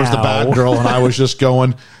attracted towards the bad girl, and I was just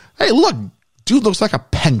going, hey, look, dude looks like a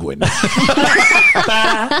penguin.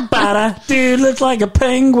 Dude looks like a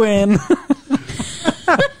penguin.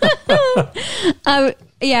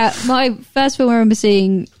 Yeah, my first film I remember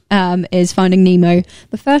seeing is Finding Nemo.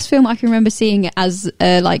 The first film I can remember seeing as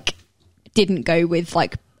didn't go with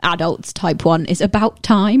adults type one is About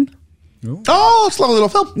Time. Oh, it's a lovely little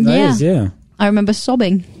film. That is, yeah. I remember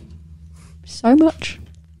sobbing so much.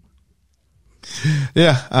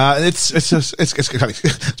 Yeah, it's speaking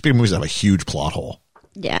of movies that have a huge plot hole.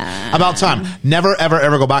 Yeah. About Time. Never, ever,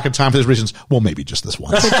 ever go back in time for these reasons. Well, maybe just this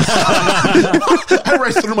once.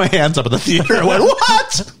 I threw my hands up at the theater and went,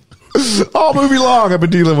 what? All movie long, I've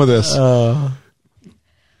been dealing with this.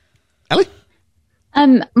 Ellie?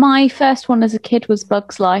 My first one as a kid was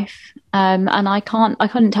Bug's Life. And I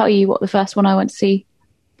couldn't tell you what the first one I went to see,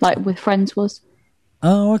 with friends was.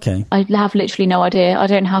 Oh, okay. I have literally no idea. I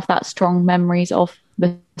don't have that strong memories of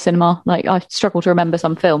the cinema. I struggle to remember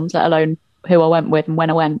some films, let alone who I went with and when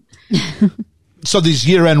I went. So these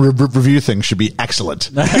year-end review things should be excellent.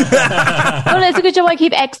 Well, it's a good job I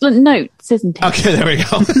keep excellent notes, isn't it? Okay, there we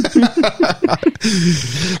go.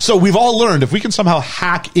 So we've all learned if we can somehow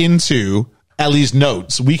hack into Ellie's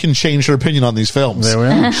notes, we can change her opinion on these films. There we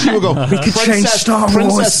are. She will go, We could change Star Wars.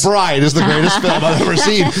 Princess Bride is the greatest film I've ever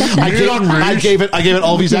seen. I gave it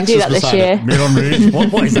all these You can do extras that this beside year. it.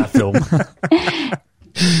 What is that film?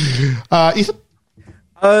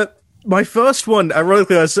 Ethan? My first one,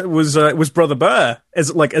 ironically, was Brother Bear as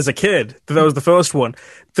a kid. That was the first one.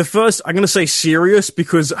 The first, I'm going to say serious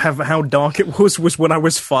because of how dark it was when I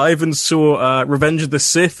was 5 and saw Revenge of the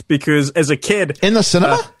Sith. Because as a kid, In the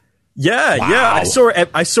cinema? yeah, I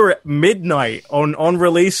saw it midnight on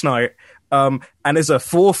release night. And as a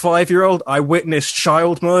 4 or 5-year-old, I witnessed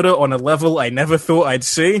child murder on a level I never thought I'd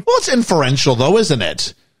see. Well, it's inferential, though, isn't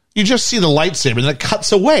it? You just see the lightsaber and then it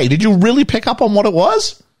cuts away. Did you really pick up on what it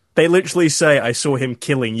was? They literally say I saw him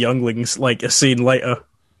killing younglings a scene later.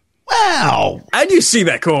 Wow. And you see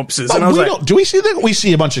their corpses, But and I was do we see that? We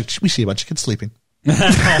see a bunch of kids sleeping.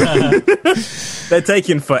 they're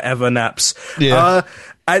taking forever naps. Yeah.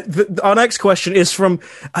 Our next question is from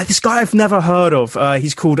this guy I've never heard of.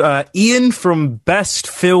 He's called Ian from Best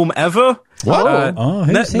Film Ever. What?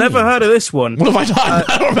 Who's he? Never heard of this one. What have I done?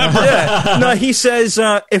 I don't remember. Yeah. No, he says,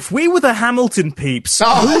 if we were the Hamilton peeps, who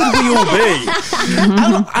would we all be?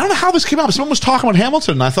 I don't know how this came up. Someone was talking about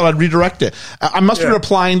Hamilton, and I thought I'd redirect it. I must be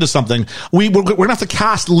replying to something. We're going to have to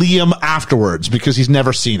cast Liam afterwards because he's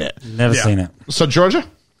never seen it. Never seen it. So, Georgia?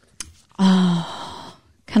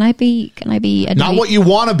 Can I be a Not what you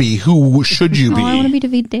want to be. Who should you be? I want to be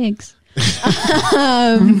David Diggs.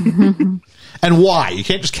 And why? You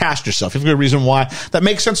can't just cast yourself. If you have a reason why. That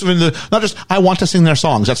makes sense within not just, I want to sing their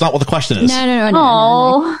songs. That's not what the question is.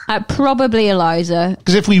 No. Probably Eliza.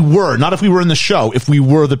 Because if we were in the show, if we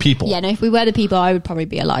were the people. Yeah, no, if we were the people, I would probably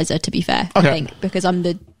be Eliza, to be fair. Okay. I think, because I'm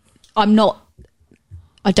not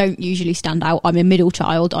I don't usually stand out. I'm a middle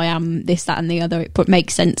child. I am this, that, and the other. It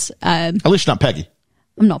makes sense. At least you're not Peggy.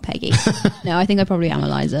 I'm not Peggy. No, I think I probably am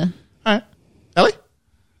Eliza. All right. Ellie?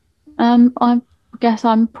 I guess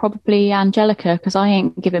I'm probably Angelica because I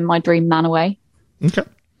ain't giving my dream man away. Okay.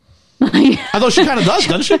 Although she kind of does,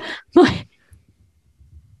 doesn't she?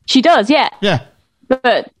 She does, yeah. Yeah.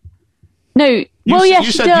 But no, she does.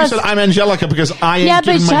 You said I'm Angelica because I ain't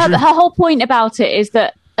giving my dream. Her whole point about it is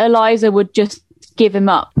that Eliza would just give him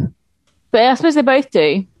up. But I suppose they both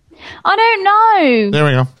do. I don't know. There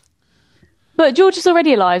we go. But George is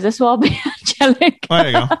already Eliza, so I'll be Angelica. There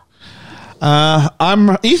you go.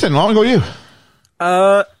 I'm Ethan. Why don't we go you?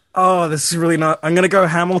 This is really not... I'm going to go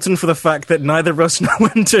Hamilton for the fact that neither of us know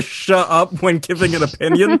when to shut up when giving an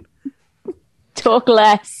opinion. Talk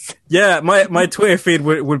less. Yeah, my Twitter feed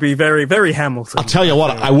would be very, very Hamilton. I'll tell you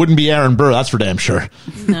what, I wouldn't be Aaron Burr, that's for damn sure.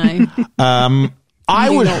 No. I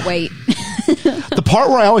Do would not wait. The part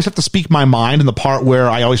where I always have to speak my mind and the part where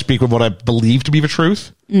I always speak with what I believe to be the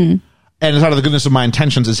truth, and it's out of the goodness of my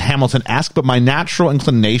intentions, is Hamilton-esque, but my natural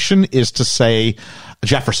inclination is to say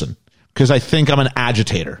Jefferson, because I think I'm an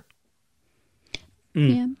agitator.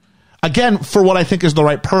 Yeah. Again, for what I think is the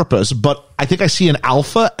right purpose, but I think I see an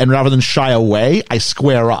alpha, and rather than shy away, I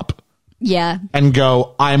square up. Yeah. And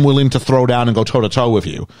go, I'm willing to throw down and go toe to toe with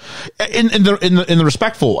you, in the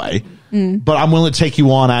respectful way. But I'm willing to take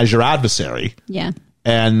you on as your adversary. Yeah.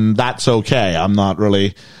 And that's okay. I'm not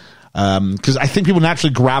really, because I think people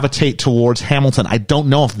naturally gravitate towards Hamilton. I don't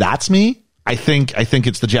know if that's me. I think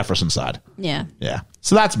it's the Jefferson side. Yeah. Yeah.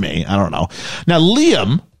 So that's me. I don't know. Now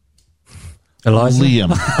Liam. Eliza? Liam.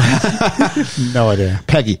 No idea.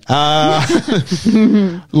 Peggy.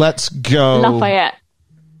 Let's go. Lafayette.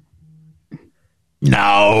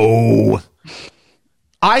 No.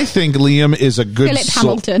 I think Liam is a good Philip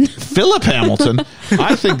Hamilton. Philip Hamilton.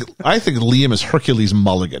 I think Liam is Hercules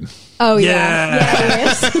Mulligan. Oh, yeah.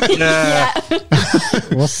 He is. Yeah.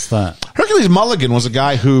 What's that? Hercules Mulligan was a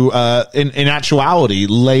guy who, in actuality,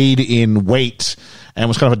 laid in wait and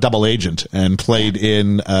was kind of a double agent and played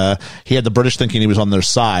in, he had the British thinking he was on their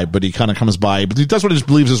side, but he kind of comes by, but he does what he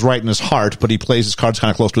believes is right in his heart, but he plays his cards kind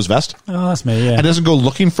of close to his vest. Oh, that's me, yeah. And doesn't go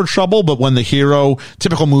looking for trouble, but when the hero,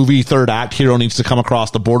 typical movie, third act, hero needs to come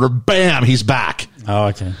across the border, bam, he's back. Oh,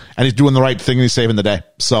 okay. And he's doing the right thing and he's saving the day.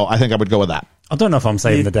 So I think I would go with that. I don't know if I'm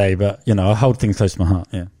saving the day, but, I hold things close to my heart,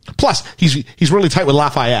 yeah. Plus, he's really tight with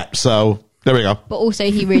Lafayette, so there we go. But also,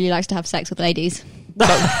 he really likes to have sex with ladies.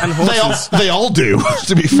 And horses. They all do,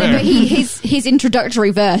 to be fair. But his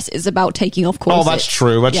introductory verse is about taking off corsets. Oh, that's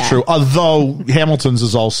true. That's true. Although Hamilton's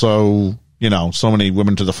is also, so many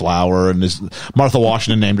women to the flower, and Martha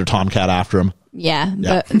Washington named her Tomcat after him. Yeah.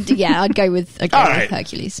 But yeah, I'd go with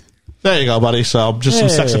Hercules. There you go, buddy. So just some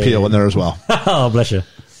sex appeal in there as well. Oh, bless you.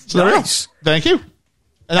 So there we go. Nice. Thank you.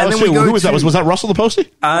 And that And was then we who go was that? to- Was that Russell the Postie?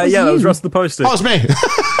 Yeah, that was Russell the Postie. Oh, it's me.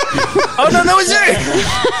 Oh, no, it's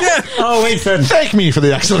you! Oh, Ethan. Thank me for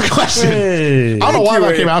the excellent question. Hey. I don't know why Thank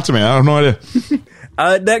that you, came out to me. I have no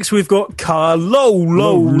idea. Next, we've got Carlo.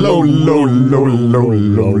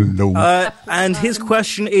 And his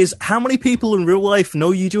question is, how many people in real life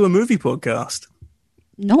know you do a movie podcast?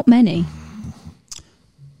 Not many.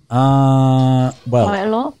 Well, Quite a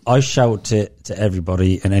lot. I shout it to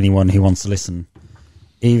everybody and anyone who wants to listen.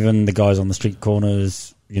 Even the guys on the street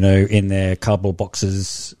corners, in their cardboard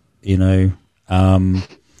boxes, to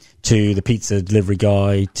the pizza delivery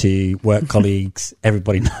guy, to work colleagues.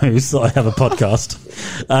 Everybody knows that I have a podcast.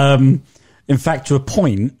 In fact, to a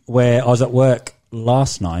point where I was at work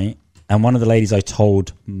last night and one of the ladies I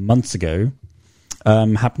told months ago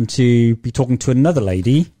happened to be talking to another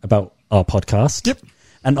lady about our podcast. Yep.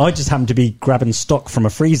 And I just happened to be grabbing stock from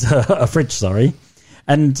a fridge,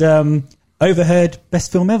 and overheard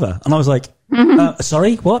best film ever. And I was like,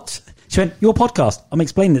 sorry, what? She went, your podcast. I'm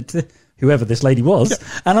explaining it to whoever this lady was. Yep.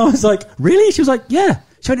 And I was like, really? She was like, yeah.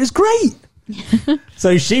 She went, it's great.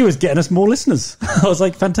 So she was getting us more listeners. I was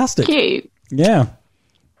like, fantastic. Cute. Yeah.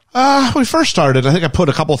 When we first started, I think I put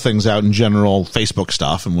a couple of things out in general Facebook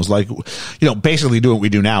stuff and was like, basically doing what we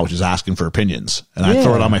do now, which is asking for opinions. And I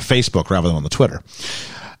throw it on my Facebook rather than on the Twitter.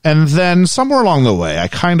 And then somewhere along the way, I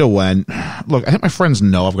kind of went, look, I think my friends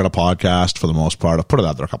know I've got a podcast for the most part. I've put it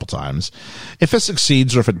out there a couple times. If it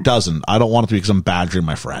succeeds or if it doesn't, I don't want it to be because I'm badgering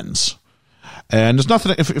my friends. And there's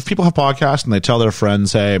nothing, if people have podcasts and they tell their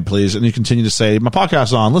friends, hey, please, and you continue to say, my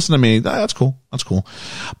podcast's on, listen to me, that's cool. That's cool.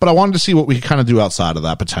 But I wanted to see what we could kind of do outside of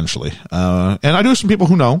that potentially. And I do have some people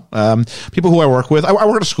who know, people who I work with. I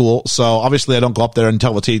work at a school, so obviously I don't go up there and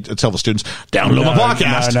tell the students, download my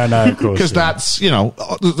podcast. No, of course. Because that's,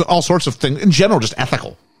 all sorts of things, in general, just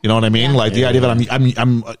ethical. You know what I mean? Like the idea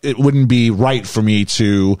that it wouldn't be right for me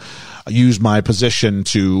to use my position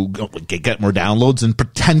to get more downloads and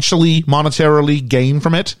potentially monetarily gain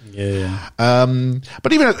from it. Yeah.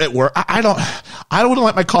 But even at work, I wouldn't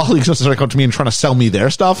let my colleagues necessarily come to me and trying to sell me their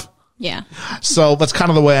stuff. Yeah. So that's kind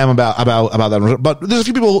of the way I'm about that. But there's a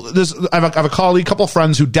few people, I have a colleague, couple of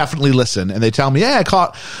friends who definitely listen, and they tell me, "Yeah, I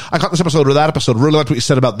caught this episode or that episode. Really liked what you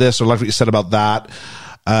said about this, or liked what you said about that."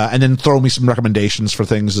 And then throw me some recommendations for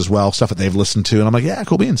things as well, stuff that they've listened to. And I'm like, yeah,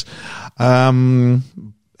 cool beans. But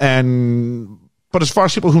as far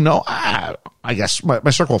as people who know, I guess my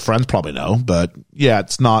circle of friends probably know, but yeah,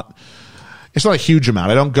 it's not a huge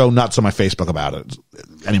amount. I don't go nuts on my Facebook about it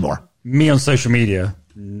anymore. Me on social media,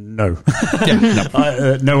 no. Yeah,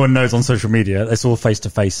 no. No one knows on social media. It's all face to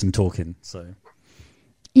face and talking. So.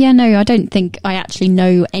 Yeah, no, I don't think I actually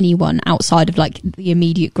know anyone outside of like the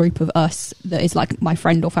immediate group of us that is like my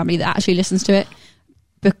friend or family that actually listens to it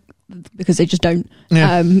because they just don't.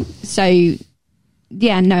 Yeah. So,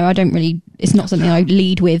 yeah, no, I don't really. It's not something I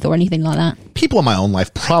lead with or anything like that. People in my own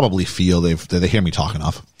life probably feel they hear me talking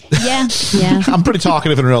enough. Yeah, yeah. I'm pretty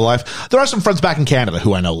talkative in real life. There are some friends back in Canada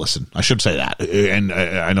who I know listen. I should say that, and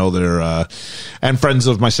I know they're and friends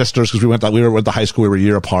of my sisters because we went to high school. We were a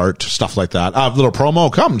year apart, stuff like that. Little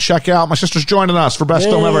promo. Come check out my sister's joining us for best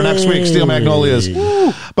film ever next week. Steel Magnolias.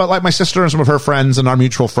 Woo. But like my sister and some of her friends and our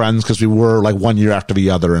mutual friends, because we were like 1 year after the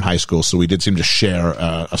other in high school, so we did seem to share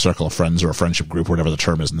a circle of friends or a friendship group, whatever the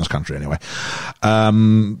term is in this country, anyway.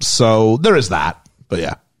 So there is that. But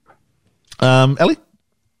yeah, Ellie.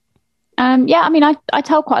 Yeah, I mean, I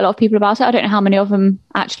tell quite a lot of people about it. I don't know how many of them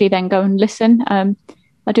actually then go and listen.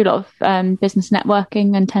 I do a lot of business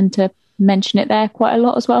networking and tend to mention it there quite a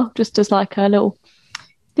lot as well, just as like a little,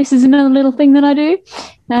 this is another little thing that I do.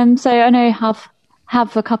 So I know I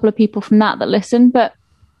have a couple of people from that listen, but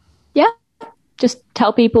yeah, just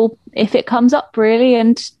tell people if it comes up really.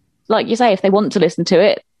 And like you say, if they want to listen to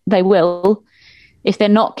it, they will. If they're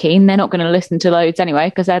not keen, they're not going to listen to loads anyway,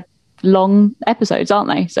 because they're long episodes, aren't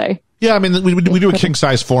they? So yeah, I mean, we do a king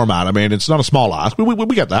size format. I mean, it's not a small ask.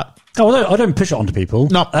 We get that. Oh, I don't push it onto people.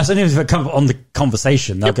 No, that's only if it comes on the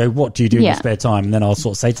conversation. They'll go, "What do you do in your spare time?" And then I'll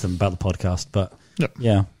sort of say to them about the podcast. But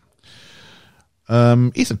yeah.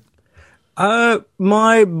 Ethan.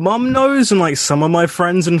 My mum knows, and like some of my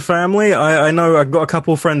friends and family. I know I've got a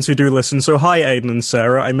couple of friends who do listen. So hi, Aiden and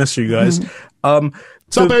Sarah. I miss you guys.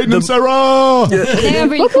 What's up, Aiden and Sarah? They are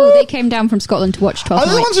really cool. They came down from Scotland to watch 12th Night. Are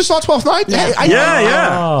they the ones who saw 12th Night?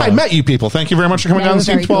 Yeah. I met you people. Thank you very much for coming down and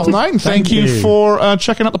seeing 12th Night. Thank you for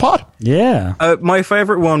checking out the pod. Yeah. My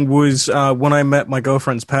favorite one was when I met my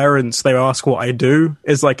girlfriend's parents. They asked what I do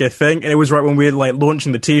is like a thing, and it was right when we were like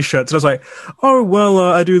launching the t-shirts. And I was like, "Oh well,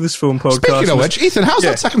 I do this film podcast." Speaking of which, Ethan, how's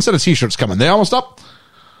that second set of t-shirts coming? They almost up?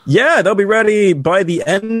 Yeah, they'll be ready by the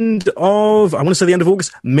end of, I want to say the end of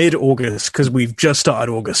August, mid-August, because we've just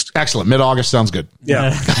started August. Excellent. Mid-August sounds good. Yeah.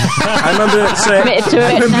 I remember saying... Committed to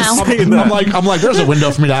it now. I'm like, there's a window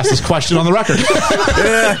for me to ask this question on the record.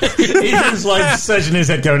 Ethan's like searching his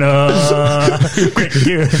head going, quick,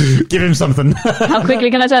 give him something. How quickly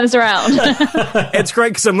can I turn this around? It's great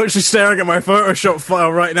because I'm literally staring at my Photoshop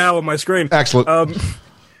file right now on my screen. Excellent.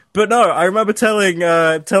 But no, I remember telling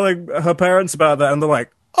her parents about that, and they're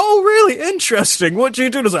like, "Oh, really? Interesting. What do you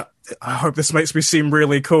do?" And I was like, "I hope this makes me seem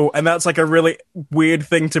really cool." And that's like a really weird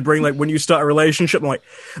thing to bring, like when you start a relationship. I'm like,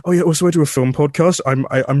 "Oh yeah, also I do a film podcast.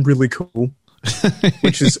 I'm really cool,"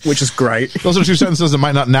 which is great. Those are two sentences that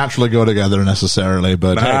might not naturally go together necessarily,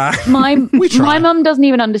 but hey, my mum doesn't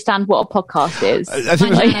even understand what a podcast is. I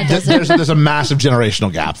think there's a massive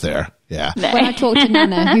generational gap there. Yeah. When I talked to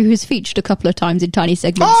Nana, who has featured a couple of times in tiny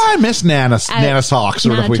segments. Oh, I miss Nana Talks,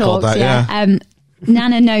 or whatever we call that. Yeah.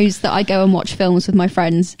 Nana knows that I go and watch films with my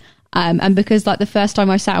friends. And because like the first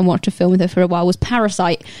time I sat and watched a film with her for a while was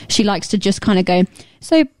Parasite, she likes to just kind of go,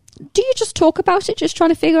 "So do you just talk about it, just trying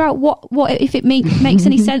to figure out what if it makes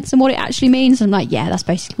any sense and what it actually means?" And I'm like, "Yeah, that's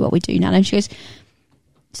basically what we do, Nana." And she goes,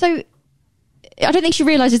 "So I don't think she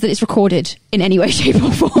realises that it's recorded in any way, shape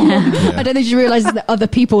or form." Yeah. I don't think she realises that other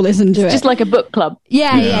people listen to it. Just like a book club.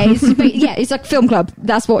 Yeah. It's like film club.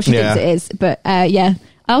 That's what she thinks it is. But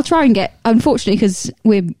I'll try and get, unfortunately, because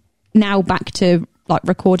we're now back to like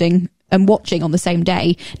recording and watching on the same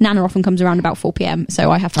day. Nana often comes around about 4 p.m,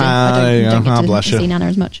 so I have to. I don't get to see Nana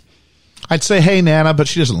as much. I'd say, "Hey, Nana," but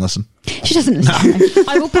she doesn't listen. She doesn't listen.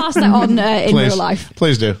 I will pass that on in real life.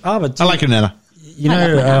 Please do. I like you, Nana. You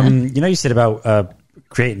know, you said about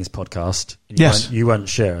creating this podcast. Yes. You weren't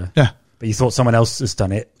sure. Yeah. But you thought someone else has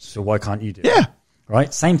done it, so why can't you do it? Yeah.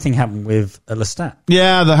 right? Same thing happened with Lestat.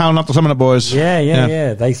 Yeah, the How Not to Summon It boys.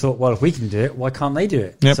 Yeah. They thought, well, if we can do it, why can't they do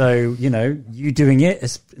it? Yep. So, you doing it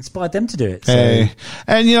has inspired them to do it. So, Hey.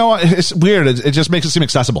 And you know what? It's weird. It just makes it seem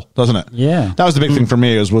accessible, doesn't it? Yeah. That was the big thing for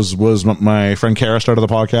me was my friend Kara started the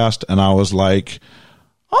podcast, and I was like,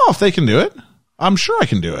 oh, if they can do it, I'm sure I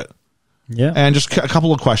can do it. yeah. And just a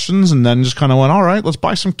couple of questions, and then just kind of went, all right, let's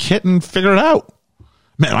buy some kit and figure it out.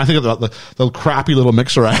 Man, I think of the crappy little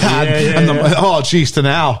mixer I had. Oh, geez, to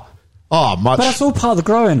now. Oh, much. But that's all part of the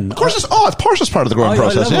growing. Of course, it's part of the growing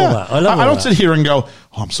process. I love all that. I love all don't that. sit here and go,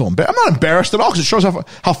 oh, I'm so embarrassed. I'm not embarrassed at all, because it shows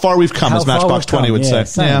how far we've come, as Matchbox 20 would say.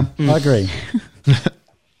 Same. I agree.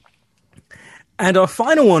 And our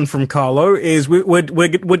final one from Carlo is we're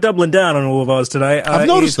doubling down on all of ours today. I've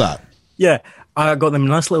noticed that. Yeah, I got them in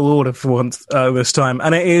a nice little order for once this time,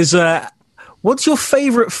 and it is what's your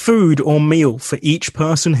favourite food or meal for each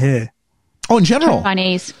person here? Oh, in general.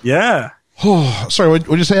 Chinese. Yeah. Oh, sorry, what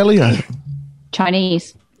did you say, Ellie?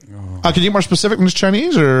 Chinese. Can you get more specific than just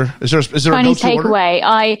Chinese, or is there Chinese a go-to order?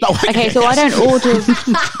 takeaway. So I don't order.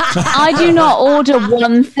 I do not order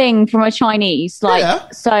one thing from a Chinese. So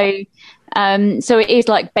it is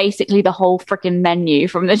like basically the whole freaking menu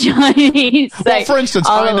from the Chinese. So Well, for instance,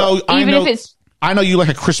 I know you like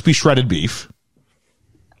a crispy shredded beef.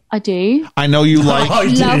 I do. I know you like.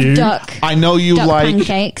 Love duck. I know you Duck like.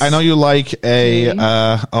 pancakes. I know you like a.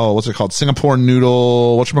 What's it called? Singapore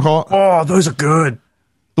noodle. Whatchamacallit? Oh, those are good.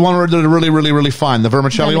 The one where they're really, really, really fine. The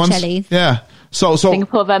vermicelli ones. Vermicelli. Yeah. So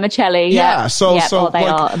Singapore vermicelli. yeah. So they like,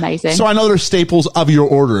 are amazing. So I know they're staples of your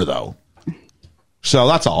order, though. So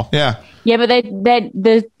that's all. Yeah. Yeah, but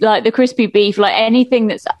they're like the crispy beef, like anything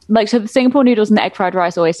that's like, so the Singapore noodles and the egg fried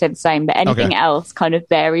rice always say the same, but anything else kind of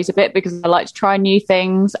varies a bit because I like to try new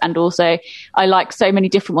things, and also I like so many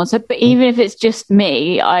different ones. So, but even if it's just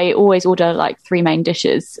me, I always order like 3 main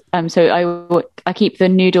dishes. So I keep the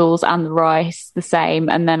noodles and the rice the same,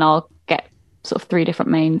 and then I'll get sort of 3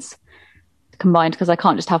 different mains combined because I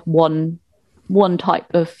can't just have one type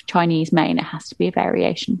of Chinese main. It has to be a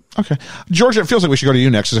variation. Okay. Georgia, it feels like we should go to you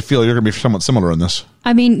next, because I feel you're going to be somewhat similar in this.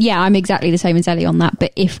 I mean, yeah, I'm exactly the same as Ellie on that.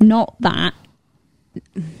 But if not that,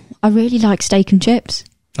 I really like steak and chips.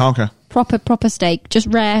 Oh, okay. Proper steak, just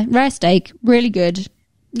rare steak, really good.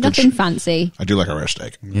 Nothing fancy. I do like a rare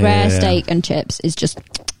steak. Rare steak and chips is just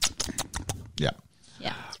Yeah.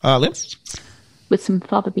 yeah. Liam? With some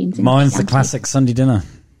fava beans in Mine's the Chianti. classic Sunday dinner.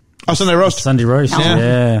 Oh, Sunday roast. Sunday roast. Yeah.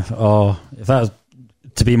 Yeah. Oh, if that was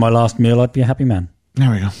to be my last meal, I'd be a happy man.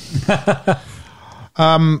 There we go.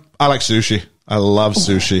 I like sushi. I love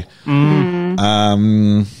sushi.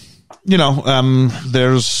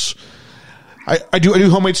 There's I do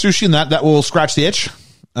homemade sushi, and that will scratch the itch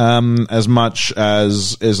as much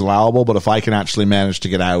as is allowable. But if I can actually manage to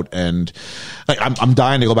get out and I'm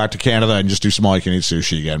dying to go back to Canada and just do some all you can eat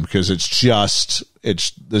sushi again, because it's just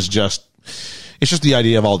the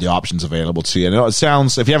idea of all the options available to you. And it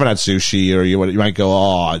sounds, if you haven't had sushi, or you might go,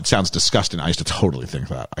 oh, it sounds disgusting. I used to totally think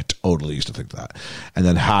that. And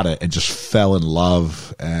then had it and just fell in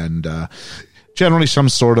love. And generally some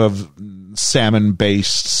sort of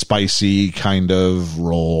salmon-based, spicy kind of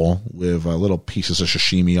roll with little pieces of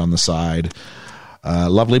sashimi on the side.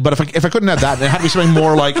 Lovely. But if I couldn't have that, it had to be something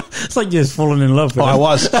more like... It's like you're just falling in love with I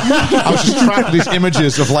was just tracking these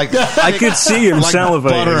images of like... I could see him like salivating.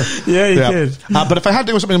 butter. Yeah, you did. But if I had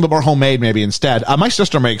to do something a bit more homemade, maybe instead, my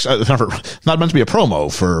sister makes, not meant to be a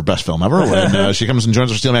promo for Best Film Ever, when she comes and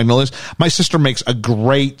joins us for Steel Magnolias, my sister makes a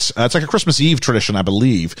great, it's like a Christmas Eve tradition, I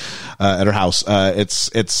believe, at her house. It's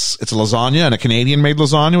a lasagna, and a Canadian made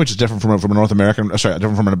lasagna, which is different from a North American,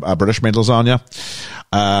 different from a British made lasagna.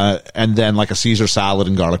 And then like a Caesar salad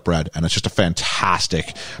and garlic bread. And it's just a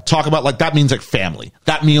fantastic talk about, like, that means like family.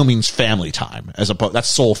 That meal means family time, that's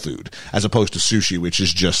soul food, as opposed to sushi, which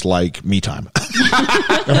is just like me time.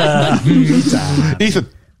 Ethan.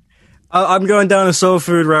 I'm going down a soul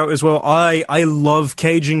food route as well. I love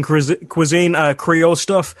Cajun cuisine, Creole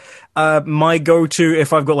stuff. My go-to,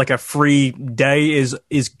 if I've got like a free day,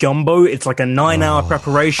 is gumbo. It's like a 9-hour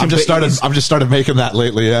preparation. I've just started making that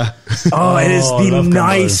lately. Yeah. Oh, it is I the love gumbo.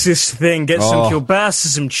 nicest thing. Get some kielbasa,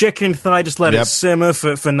 some chicken thigh, just let it simmer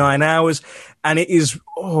for 9 hours. And it is,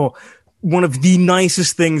 one of the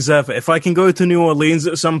nicest things ever. If I can go to New Orleans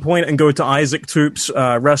at some point and go to Isaac Toop's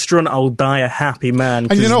restaurant, I'll die a happy man.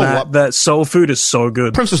 And you know that soul food is so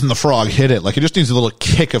good. Princess and the Frog hit it. Like, it just needs a little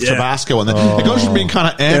kick of Tabasco, and then it goes from being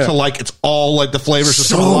kind of to like, it's all like the flavors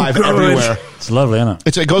just come alive everywhere. It's lovely, isn't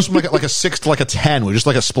it? It goes from like a 6 to like a 10 with just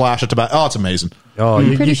like a splash of Tabasco. Oh, it's amazing. Oh,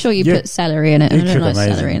 I'm pretty sure you put celery in it, and I don't like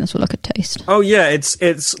celery, and that's all I could taste. Oh yeah,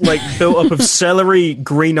 it's like built up of celery,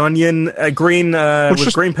 green onion, green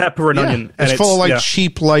pepper and onion. It's And full of like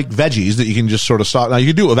cheap like veggies that you can just sort of stock. Now you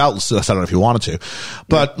can do it without celery if you wanted to,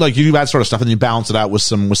 but like you do that sort of stuff and you balance it out with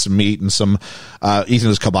some meat and some Ethan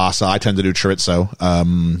does kielbasa. I tend to do chorizo.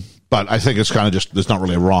 But I think it's kind of just, there's not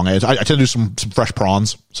really a wrong age. I tend to do some fresh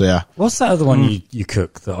prawns. So yeah. What's that other one you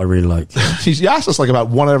cook that I really like? He asked us like about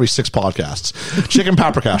one every 6 podcasts. Chicken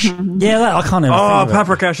paprikash. Yeah, that I can't even think of it.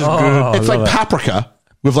 paprikash is good. It's like paprika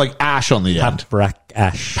with like ash on the end.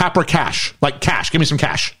 Paprikash. Paprikash. Like cash. Give me some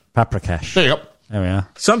cash. Paprikash. There you go. There we are.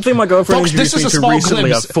 Something my girlfriend Folks, this introduced is me a to small recently.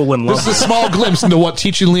 glimpse. I've fallen in love This is a small glimpse into what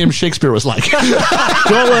teaching Liam Shakespeare was like.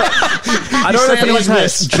 I don't know if anyone's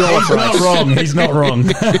this. He's not wrong. He's not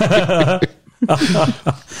wrong.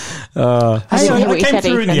 I came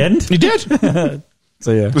through in the end. He did.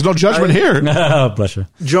 So yeah. There's no judgment here. Oh, bless you.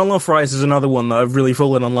 Jollof rice is another one that I've really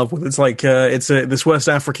fallen in love with. It's like this West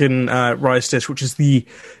African rice dish, which is the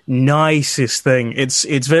nicest thing. It's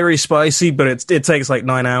very spicy, but it takes like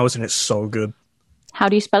 9 hours, and it's so good. How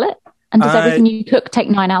do you spell it? And does everything you cook take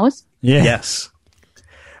 9 hours? Yeah. Yes.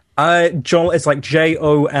 It's like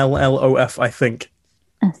JOLLOF, I think.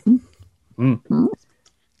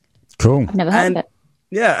 Cool. I've never heard of it.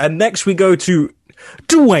 Yeah, and next we go to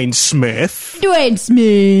Dwayne Smith. Dwayne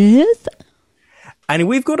Smith. And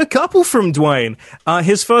we've got a couple from Dwayne.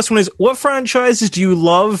 His first one is, what franchises do you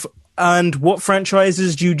love and what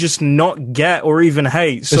franchises do you just not get or even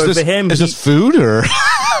hate? So for him... Is this food or...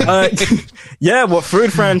 yeah, what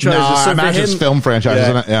food franchises? No, so I imagine it's film franchises,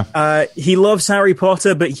 isn't it? Yeah. He loves Harry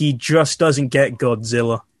Potter, but he just doesn't get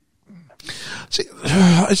Godzilla. See,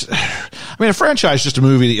 I mean, a franchise is just a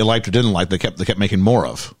movie that you liked or didn't like. They kept making more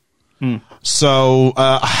of. So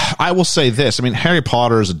I will say this. I mean, Harry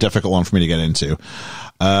Potter is a difficult one for me to get into.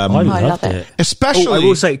 I loved it. Especially, I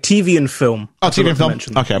will say TV and film. Oh, TV and film.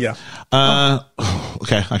 Mentioned. Okay. Yeah.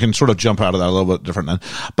 Okay. I can sort of jump out of that a little bit different then.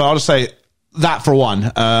 But I'll just say that for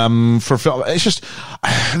one. For film, it's just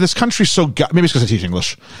this country's so maybe it's because I teach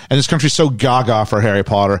English, and this country's so gaga for Harry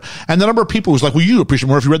Potter. And the number of people who's like, "Well, you appreciate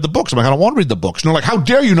more if you read the books." I'm like, "I don't want to read the books." And they're like, "How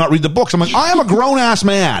dare you not read the books?" I'm like, "I am a grown ass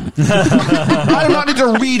man. I do not need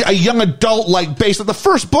to read a young adult like based. The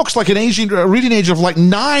first book's like a reading age of like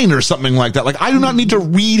 9 or something like that. Like, I do not need to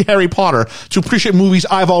read Harry Potter to appreciate movies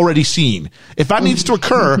I've already seen. If that needs to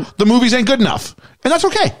occur, the movies ain't good enough, and that's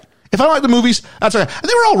okay. If I like the movies, that's okay. And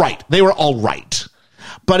they were all right. They were all right.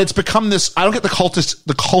 But it's become this. I don't get the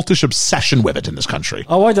cultish obsession with it in this country.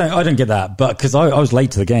 Oh, I don't get that. But because I was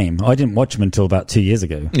late to the game, I didn't watch them until about 2 years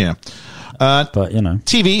ago. Yeah, but you know,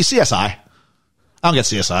 TV, CSI. I don't get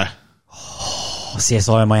CSI. Oh,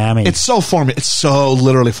 CSI in Miami. It's so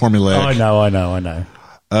literally formulaic. I know.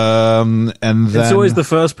 And then It's always the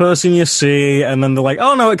first person you see, and then they're like,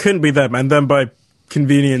 "Oh no, it couldn't be them," and then by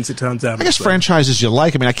convenience, it turns out. I guess franchises you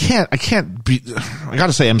like. I mean, I can't be. I got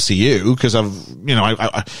to say MCU because I've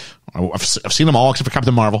seen them all except for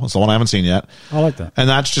Captain Marvel. It's the one I haven't seen yet. I like that, and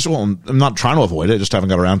that's just I'm not trying to avoid it. I just haven't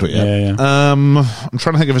got around to it yet. Yeah. I'm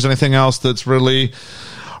trying to think if there's anything else that's really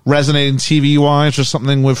resonating TV wise or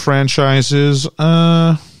something with franchises.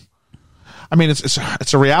 I mean,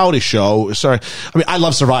 it's a reality show. Sorry, I mean, I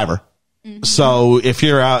love Survivor. Mm-hmm. So if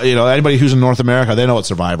you're out, anybody who's in North America, they know what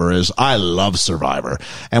Survivor is. I love Survivor,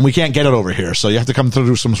 and we can't get it over here. So you have to come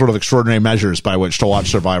through some sort of extraordinary measures by which to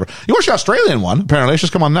watch Survivor. You watch the Australian one, apparently. It's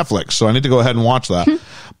just come on Netflix. So I need to go ahead and watch that.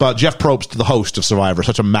 But Jeff Probst, the host of Survivor,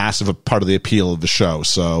 such a massive part of the appeal of the show.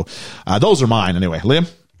 So those are mine anyway. Liam?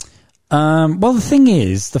 Well, the thing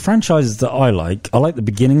is, the franchises that I like the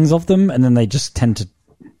beginnings of them, and then they just tend to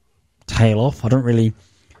tail off. I don't really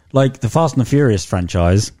like the Fast and the Furious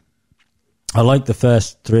franchise. I like the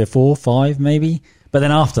first 3 or 4, 5 maybe, but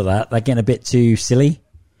then after that, they're getting a bit too silly.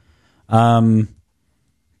 Probably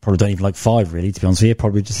don't even like 5 really, to be honest with you.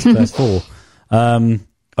 Probably just the first 4.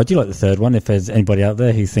 I do like the third one. If there's anybody out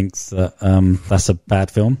there who thinks that that's a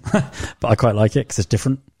bad film, but I quite like it because it's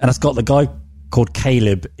different, and it's got the guy called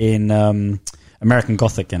Caleb in American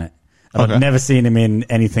Gothic in it. And Okay. I've never seen him in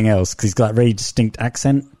anything else because he's got that very distinct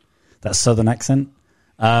accent, that southern accent.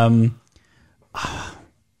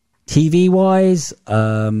 TV wise,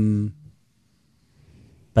 Baywatch.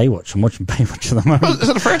 I'm watching Baywatch at the moment. Is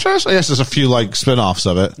it a franchise? Yes, there's a few like spin-offs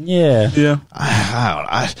of it. Yeah.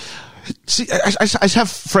 I have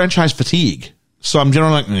franchise fatigue. So I'm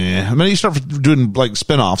generally like, and then you start doing like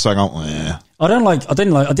spin-offs, I go, I didn't like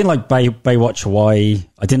Baywatch Hawaii.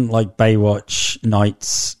 I didn't like Baywatch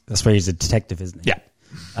Nights. That's where he's a detective, isn't he? Yeah.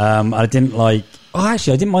 I didn't like. Oh,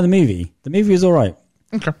 actually, I didn't mind the movie. The movie was all right.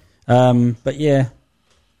 Okay. But yeah,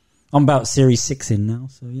 I'm about series 6 in now,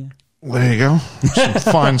 so yeah. There you go.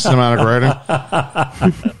 Some fine cinematic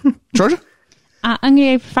writing. Georgia? I'm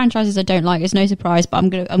going to go for franchises I don't like. It's no surprise, but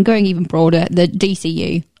I'm going even broader. The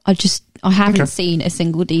DCU. I haven't seen a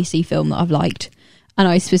single DC film that I've liked, and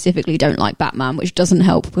I specifically don't like Batman, which doesn't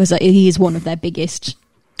help because he is one of their biggest.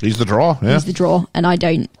 He's the draw. Yeah. He's the draw, and I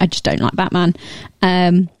just don't like Batman.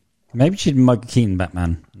 Maybe she'd Michael Keaton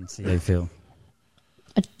Batman and see how you feel.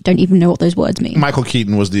 I don't even know what those words mean. Michael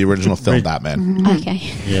Keaton was the original film Batman. Okay.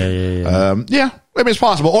 Yeah. Yeah, I mean, it's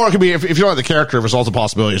possible. Or it could be, if you don't like the character, if it's also a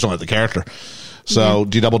possibility you just don't like the character. So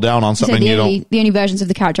do you double down on something you don't... The only versions of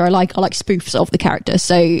the character I like are like spoofs of the character,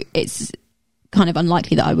 so it's kind of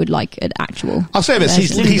unlikely that I would like an actual... I'll say this,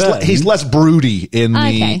 he's less broody in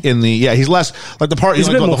the he's less, like the part... He's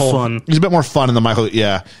a bit more fun. He's a bit more fun in the Michael...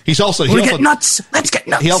 Yeah. He's also... Let's get nuts!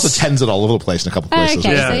 He also tends it all over the place in a couple places.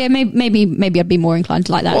 Okay, so yeah, maybe I'd be more inclined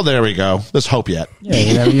to like that. Well, there we go. Let's hope yet.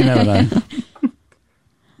 Yeah, you never know.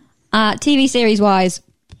 TV series wise,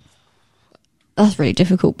 that's really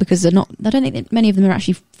difficult because I don't think that many of them are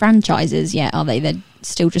actually franchises yet, are they? They're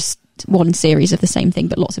still just one series of the same thing,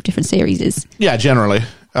 but lots of different series. Yeah, generally.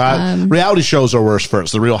 Reality shows are worse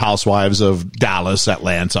first. The Real Housewives of Dallas,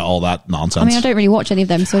 Atlanta, all that nonsense. I mean, I don't really watch any of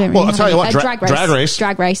them, so I don't really. Well, I'll tell you what, Drag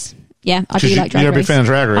Race. Yeah, I do like Drag Race. You're a big fan of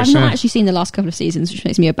Drag Race. I've not actually seen the last couple of seasons, which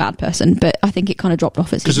makes me a bad person, but I think it kind of dropped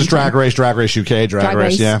off at season. Because it's Drag Race UK, Drag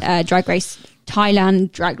Race, yeah. Drag Race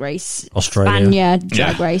Thailand, Drag Race Australia, Spania,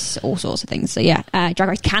 Drag Race, all sorts of things. So yeah, Drag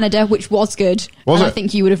Race Canada, which was good. I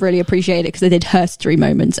think you would have really appreciated it because they did Herstory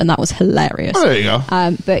moments, and that was hilarious. Oh, there you go.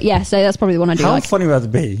 But yeah, so that's probably the one I do like. How funny would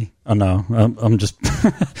that be? Oh no, I'm just,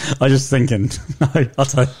 I'm just thinking. I'll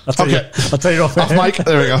tell you off mic.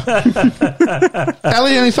 There we go.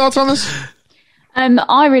 Ellie, any thoughts on this?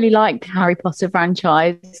 I really liked the Harry Potter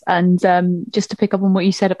franchise, and just to pick up on what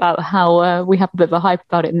you said about how we have a bit of a hype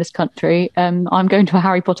about it in this country, I'm going to a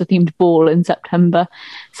Harry Potter themed ball in September.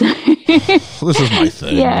 So this is my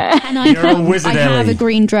thing. Yeah, and I have a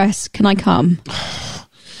green dress. Can I come?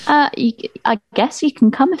 I guess you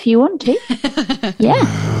can come if you want to.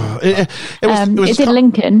 Yeah. It was it's in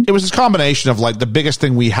Lincoln. It was this combination of like the biggest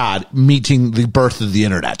thing we had meeting the birth of the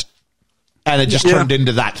internet. And it just turned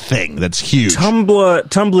into that thing that's huge.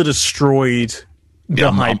 Tumblr destroyed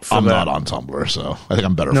the hype for I'm that. not on Tumblr, so I think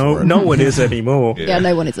I'm better for it. No one is anymore. Yeah,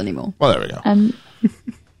 no one is anymore. Well, there we go.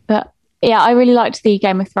 But yeah, I really liked the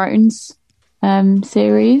Game of Thrones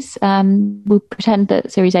series. We'll pretend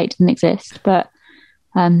that Series 8 didn't exist, but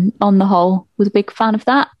on the whole, was a big fan of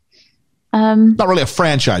that. Not really a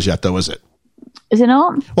franchise yet, though, is it? Is it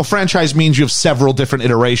not? Well, franchise means you have several different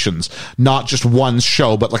iterations, not just one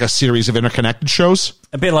show, but like a series of interconnected shows.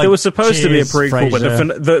 A bit like it was supposed to be a prequel,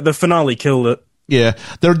 Frasier. but the finale killed it. Yeah,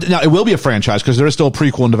 now it will be a franchise because there is still a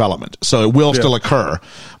prequel in development, so it will still occur.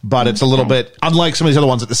 But it's a little bit unlike some of these other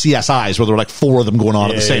ones at the CSIs, where there are like 4 of them going on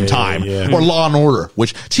at the same time, or Law and Order,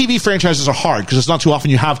 which TV franchises are hard because it's not too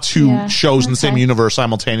often you have 2 shows in the same universe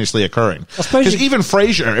simultaneously occurring. Because even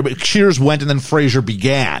Frasier, Cheers went and then Frasier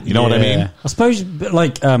began. You know what I mean? I suppose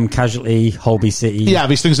like Casualty, Holby City. Yeah,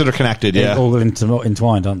 these things that are connected. Yeah, all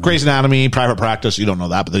entwined, aren't they? Grey's Anatomy, Private Practice. You don't know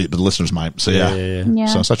that, but the listeners might. So yeah.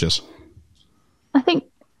 So such as. I think,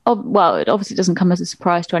 well, it obviously doesn't come as a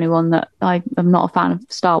surprise to anyone that I am not a fan of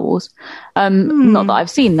Star Wars. Not that I've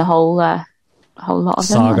seen the whole lot of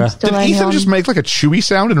saga. them. Did Ethan just make like a chewy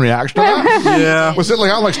sound in reaction to that? Yeah. Was it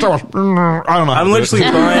like, I like Star Wars? I don't know. I'm literally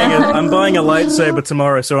buying a lightsaber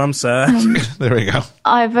tomorrow, so I'm sad. There we go.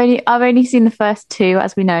 I've only seen the first 2,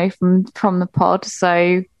 as we know from the pod. So,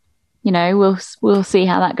 you know, we'll see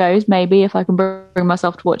how that goes. Maybe if I can bring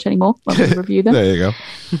myself to watch any more when we review them. There you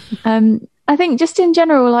go. I think just in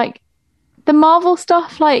general, like the Marvel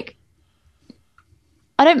stuff, like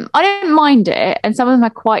I don't mind it, and some of them I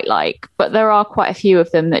quite like, but there are quite a few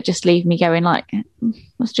of them that just leave me going like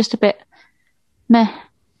it's just a bit meh.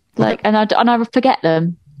 Like, and I forget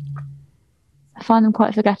them. I find them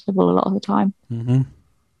quite forgettable a lot of the time. Mm-hmm.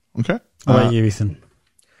 Okay. How about you, Ethan?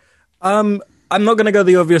 I'm not going to go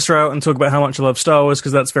the obvious route and talk about how much I love Star Wars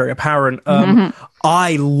because that's very apparent.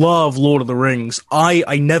 I love Lord of the Rings.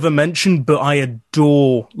 I never mentioned, but I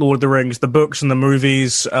adore Lord of the Rings, the books and the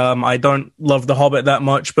movies. I don't love The Hobbit that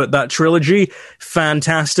much, but that trilogy,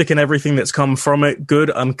 fantastic, and everything that's come from it, good.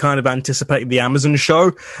 I'm kind of anticipating the Amazon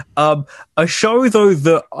show. A show, though,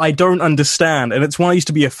 that I don't understand, and it's one I used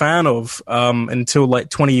to be a fan of until like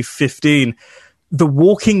 2015. The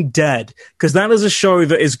Walking Dead, because that is a show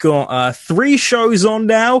that has got 3 shows on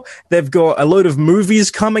now. They've got a load of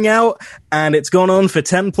movies coming out, and it's gone on for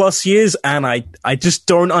 10 plus years, and I just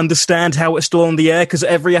don't understand how it's still on the air, because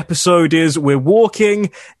every episode is we're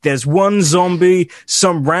walking, there's one zombie,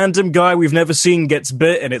 some random guy we've never seen gets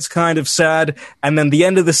bit, and it's kind of sad, and then the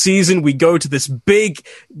end of the season we go to this big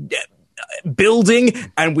building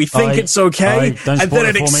and we think it's okay, and then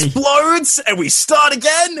it explodes and we start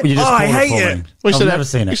again. I hate it. I've never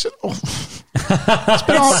seen it. It's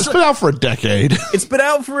been out for a decade. It's been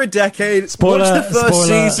out for a decade. Spoiler, watch the first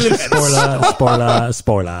season.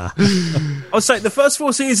 Spoiler. I'll say the first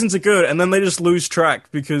 4 seasons are good, and then they just lose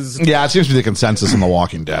track because Yeah, it seems to be the consensus on The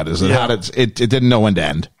Walking Dead is it didn't know when to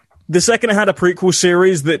end. the second it had a prequel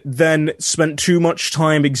series that then spent too much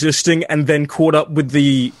time existing and then caught up with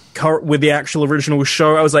the actual original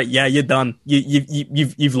show, I was like, yeah, you're done.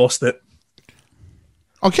 You've lost it.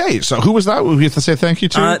 Okay, so who was that? We have to say thank you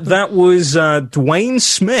to? That was Dwayne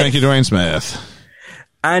Smith. Thank you, Dwayne Smith.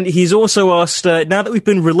 And he's also asked, now that we've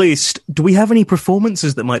been released, do we have any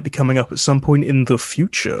performances that might be coming up at some point in the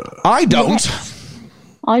future? I don't.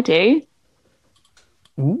 I do.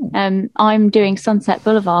 Ooh. I'm doing Sunset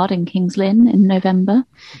Boulevard in Kings Lynn in November.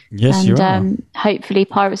 Yes, you are. Hopefully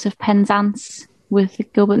Pirates of Penzance with the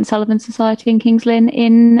Gilbert and Sullivan Society in Kings Lynn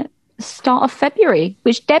in the start of February,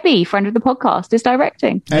 which Debbie, friend of the podcast, is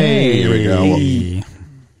directing. Hey, here we go.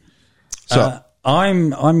 So I'm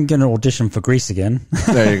going to audition for Grease again.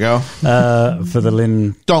 there you go. For the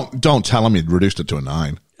Lynn. Don't tell him you reduced it to a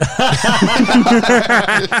 9.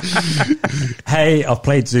 Hey, I've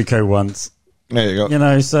played Zuko once. There you go. You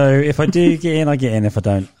know, so if I do get in, I get in. If I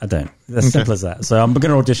don't, I don't. As simple as that. So I'm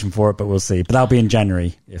going to audition for it, but we'll see. But that'll be in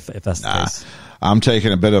January if that's the case. I'm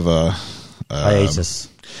taking a bit of a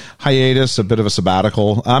Hiatus, a bit of a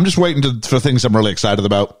sabbatical. I'm just waiting for things I'm really excited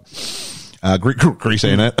about. Grease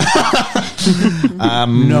ain't it?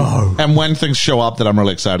 No. And when things show up that I'm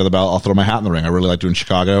really excited about, I'll throw my hat in the ring. I really like doing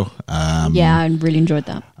Chicago. Yeah, I really enjoyed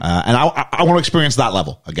that. And I want to experience that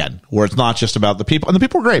level again, where it's not just about the people. And the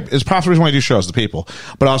people are great. It's perhaps the reason why I do shows, the people.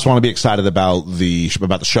 But I also want to be excited about the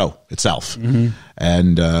show itself. Mm-hmm.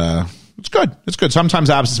 And it's good. It's good.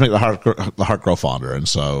 Sometimes absence make the heart grow fonder, and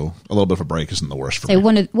so a little bit of a break isn't the worst for me.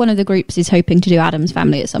 One of the groups is hoping to do Addams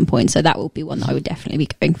Family at some point, so that will be one that I would definitely be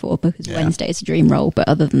going for because Wednesday is a dream role. But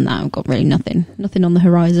other than that, I've got really nothing on the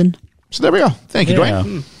horizon. So there we go. Thank you,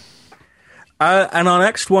 Dwayne. And our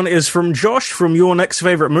next one is from Josh from Your Next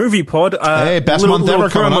Favorite Movie Pod. Hey, best month ever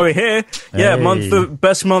coming promo up. here. Yeah,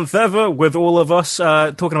 best month ever with all of us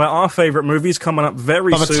talking about our favorite movies coming up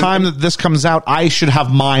very soon. By the time that this comes out, I should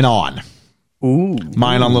have mine on. Ooh.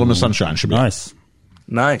 Mine on Little Miss Sunshine should be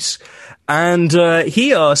Nice. And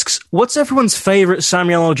he asks, what's everyone's favorite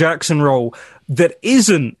Samuel L. Jackson role that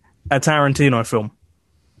isn't a Tarantino film?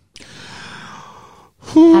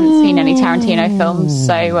 Haven't seen any Tarantino films,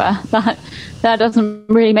 so that doesn't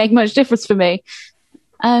really make much difference for me.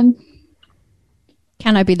 Can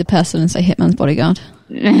I be the person and say Hitman's Bodyguard?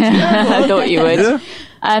 I thought you would.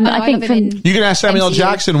 I think you can ask Samuel L.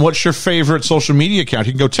 Jackson, what's your favorite social media account?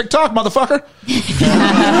 You can go TikTok, motherfucker.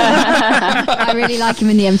 I really like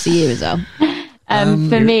him in the MCU as well.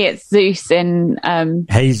 For me, it's Zeus in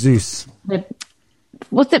Hey Zeus.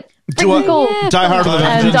 What's it? Die Hard with a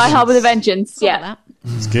Vengeance. Die Hard with a Vengeance. Yeah,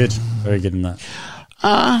 It's good. Very good in that.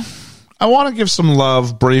 I want to give some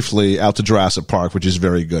love briefly out to Jurassic Park, which is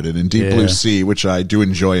very good, and in Deep Blue Sea, which I do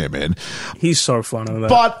enjoy him in. He's so fun in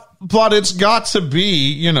that. But it's got to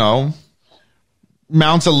be,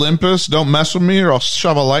 Mount Olympus, don't mess with me or I'll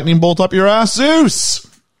shove a lightning bolt up your ass, Zeus.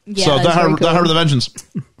 Yeah, so Die Hard with a Vengeance.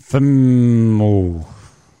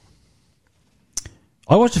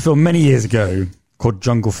 I watched a film many years ago called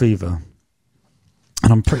Jungle Fever,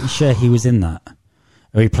 and I'm pretty sure he was in that.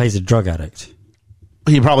 Or he plays a drug addict.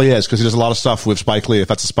 He probably is, because he does a lot of stuff with Spike Lee, if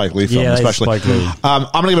that's a Spike Lee film, especially. Spike Lee. I'm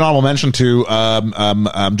going to give an honorable mention to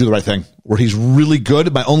Do the Right Thing, where he's really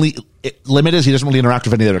good. My only limit is he doesn't really interact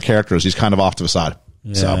with any other characters. He's kind of off to the side.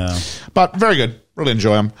 Yeah. So, but very good. Really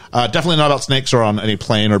enjoy him. Definitely not about snakes or on any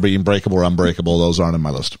plane or being breakable or unbreakable. Those aren't in my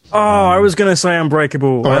list. Oh, I was going to say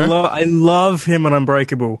Unbreakable. Okay. I love him in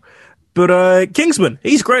Unbreakable. But Kingsman,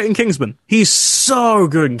 he's great in Kingsman. He's so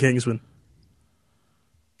good in Kingsman.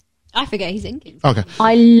 I forget he's in Kingsman. Okay.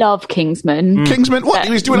 I love Kingsman. Kingsman? What?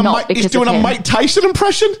 He's doing a Mike Tyson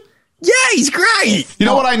impression? Yeah, he's great. You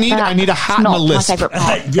know what I need? I need a hat and a list. My favourite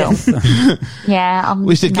part of the film. Yeah, At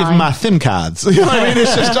least they'd give him my SIM cards. You know what I mean?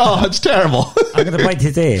 It's just, it's terrible. I'm going to bite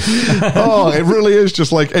his ear. Oh, it really is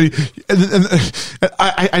just like, and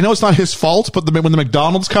I know it's not his fault, but when the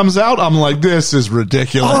McDonald's comes out, I'm like, this is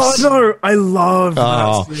ridiculous. Oh, no, I love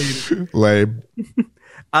that scene. Lame.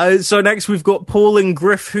 So next we've got Paul and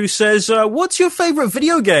Griff, who says, what's your favourite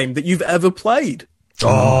video game that you've ever played?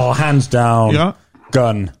 Oh, hands down. Yeah.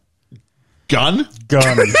 Gun. Gun?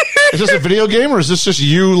 Is this a video game, or is this just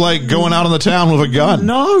you like going out in the town with a gun?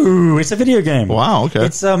 No, it's a video game. Wow, okay.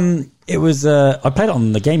 It's it was I played it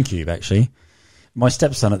on the GameCube actually. My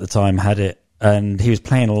stepson at the time had it, and he was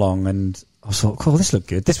playing along, and I thought, cool, this looked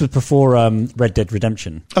good. This was before Red Dead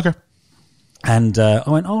Redemption. Okay. And I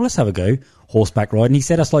went, oh, let's have a go. Horseback ride. And he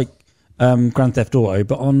said that's like Grand Theft Auto,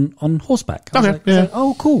 but on horseback. I was Okay, like, yeah.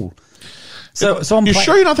 Oh, cool. So I'm You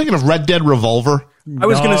sure you're not thinking of Red Dead Revolver? I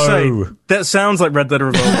was going to No. say, that sounds like Red Dead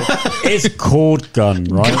Revolver. It's called Gun,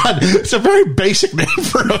 right? God, it's a very basic name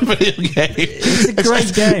for a video game. It's a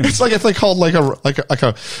great game. It's like if they called like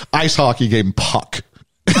a ice hockey game Puck.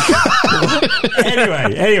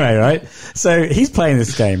 anyway, right? So he's playing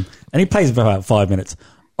this game, and he plays for about 5 minutes.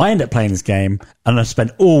 I end up playing this game, and I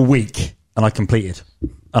spent all week, and I completed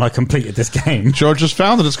this game. George just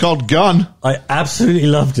found that it's called Gun. I absolutely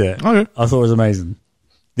loved it. Okay. I thought it was amazing.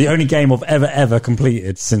 The only game I've ever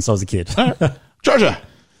completed since I was a kid. Georgia.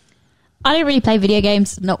 I don't really play video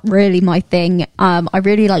games. Not really my thing. I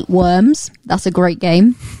really like Worms. That's a great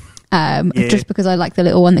game. Just because I like the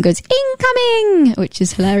little one that goes incoming, which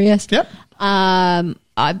is hilarious. Yep.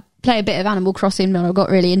 I play a bit of Animal Crossing, and I got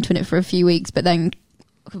really into it for a few weeks, but then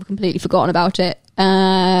I've completely forgotten about it.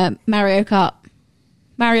 Mario Kart.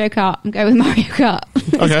 I'm going with Mario Kart.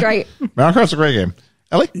 It's great. Mario Kart's a great game.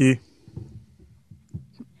 Ellie? Yeah.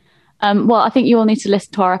 Well, I think you all need to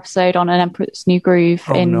listen to our episode on An Emperor's New Groove.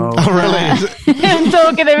 Oh, no. Oh, really?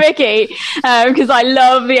 Talking to Mickey, because I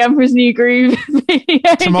love the Emperor's New Groove video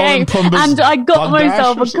Timon game, and Pumbaa's and I got Bug Dash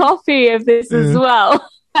myself or a copy of this as well.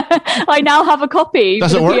 I now have a copy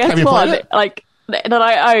Does for it the work? PS1, Have you played it? like that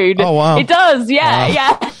I own. Oh, wow. It does,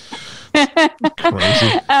 yeah.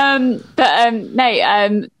 Crazy.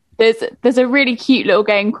 There's a really cute little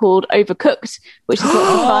game called Overcooked, which is lots of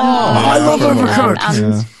fun. I love Overcooked.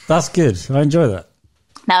 And That's good. I enjoy that.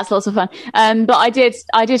 that's lots of fun. But I did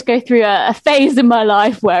go through a phase in my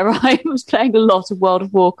life where I was playing a lot of World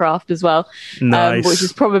of Warcraft as well, Nice. which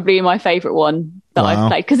is probably my favourite one that Wow. I've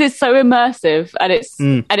played because it's so immersive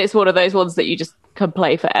and it's one of those ones that you just can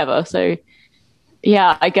play forever. So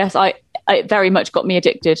yeah, I guess it very much got me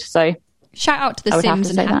addicted. So Shout out to I The would have Sims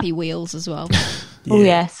to and say that. Happy Wheels as well. oh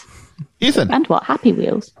yes, Ethan. and what Happy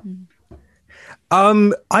Wheels?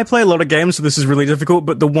 I play a lot of games, so this is really difficult,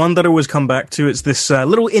 but the one that I always come back to is this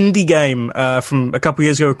little indie game from a couple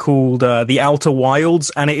years ago called The Outer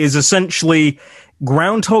Wilds, and it is essentially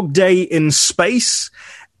Groundhog Day in space,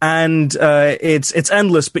 and it's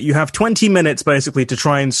endless, but you have 20 minutes basically to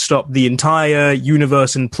try and stop the entire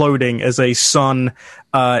universe imploding as a sun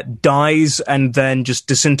dies and then just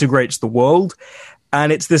disintegrates the world.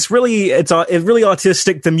 And it's really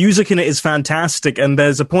artistic. The music in it is fantastic. And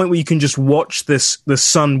there's a point where you can just watch the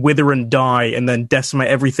sun wither and die and then decimate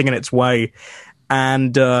everything in its way.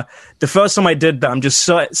 And the first time I did that, I'm just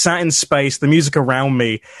sat in space, the music around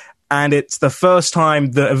me. And it's the first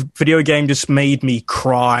time that a video game just made me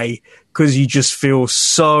cry because you just feel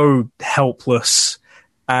so helpless.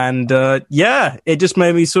 And it just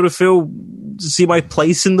made me sort of see my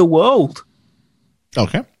place in the world.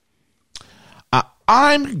 Okay.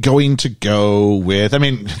 I'm going to go with,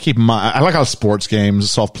 keep in mind, I like how sports games,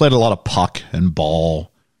 so I've played a lot of puck and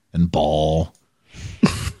ball and ball.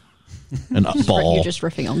 And ball. You're just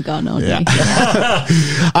riffing on Gun, aren't Yeah.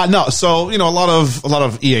 you? No, so a lot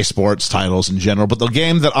of EA Sports titles in general, but the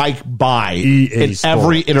game that I buy in Sports.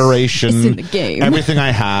 every iteration, It's in the game. everything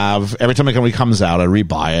I have, every time it comes out, I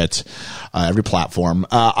rebuy it. Every platform.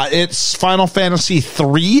 It's Final Fantasy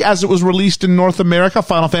III as it was released in North America.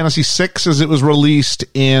 Final Fantasy VI as it was released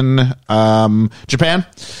in Japan.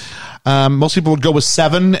 Most people would go with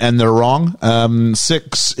 7, and they're wrong.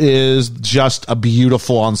 6 is just a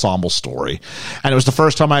beautiful ensemble story. And it was the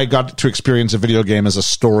first time I got to experience a video game as a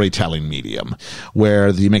storytelling medium,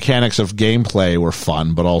 where the mechanics of gameplay were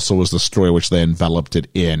fun, but also was the story which they enveloped it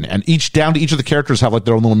in. And each of the characters have like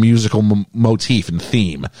their own little musical motif and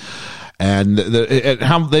theme. and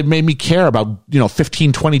how they made me care about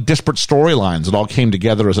 15, 20 disparate storylines that all came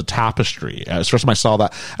together as a tapestry. It's the first time I saw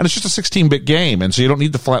that, and it's just a 16-bit game, and so you don't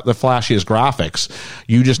need the flashiest graphics.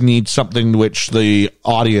 You just need something which the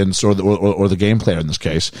audience or the game player in this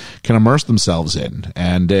case can immerse themselves in,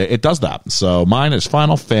 and it does that. So mine is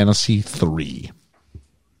Final Fantasy III.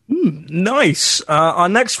 Nice. Our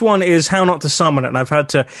next one is How Not to Summon It, and I've had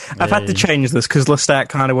to change this because Lestat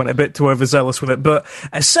kind of went a bit too overzealous with it. But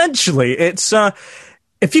essentially, it's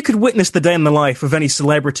if you could witness the day in the life of any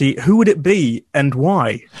celebrity, who would it be and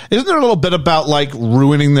why? Isn't there a little bit about like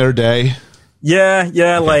ruining their day?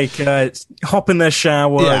 Yeah, like hop in their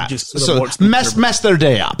shower, just sort of watch them mess their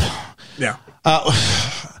day up. Yeah.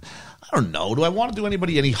 I don't know. Do I want to do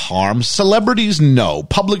anybody any harm? Celebrities, no.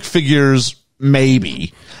 Public figures,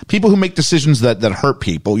 maybe. People who make decisions that hurt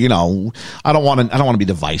people, I don't want to be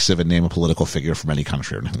divisive and name a political figure from any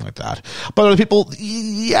country or anything like that. But other people,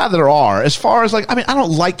 yeah, there are. As far as I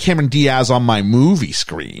don't like Cameron Diaz on my movie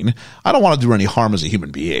screen. I don't want to do any harm as a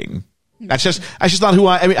human being. That's just not who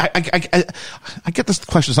I get this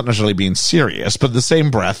question. It's not necessarily being serious, but in the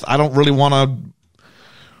same breath, I don't want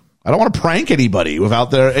to prank anybody without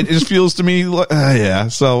their. It just feels to me like, yeah.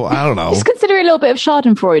 So I don't know. Just consider a little bit of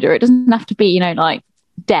Schadenfreude. It doesn't have to be, like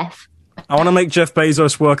death. I want to make Jeff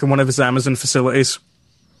Bezos work in one of his Amazon facilities.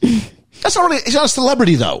 That's not really. He's not a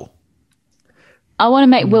celebrity though. I want to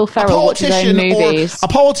make Will Ferrell watch his own movies. A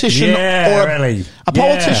politician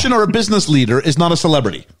or a business leader is not a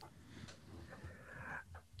celebrity.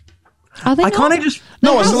 Are they I not? can't just.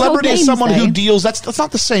 No, a celebrity is someone though. who deals. That's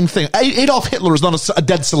not the same thing. Adolf Hitler is not a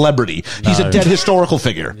dead celebrity. He's a dead historical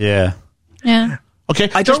figure. Yeah. Yeah. Okay,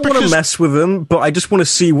 I don't want to mess with him, but I just want to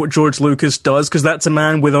see what George Lucas does, because that's a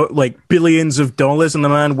man with billions of dollars, and the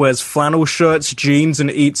man wears flannel shirts, jeans, and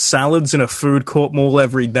eats salads in a food court mall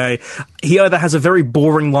every day. He either has a very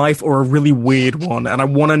boring life or a really weird one, and I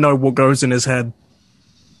want to know what goes in his head.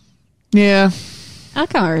 Yeah, I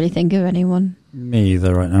can't really think of anyone. Me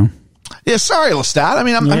either right now. Yeah, sorry, Lestat. I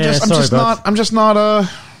mean, I'm not that sort of person. I'm not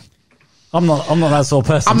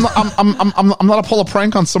a pull a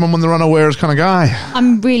prank on someone when they're unawares kind of guy.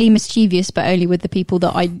 I'm really mischievous, but only with the people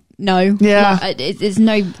that I know. Yeah, there's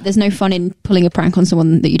no fun in pulling a prank on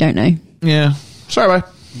someone that you don't know. Yeah, sorry, bye.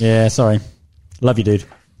 Yeah, sorry. Love you, dude.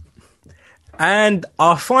 And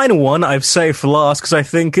our final one I've saved for last because I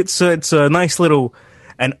think it's a nice little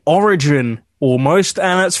an origin almost,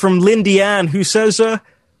 and it's from Lindy Ann, who says,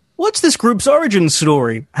 what's this group's origin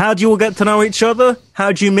story? How do you all get to know each other?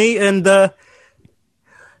 How do you meet? And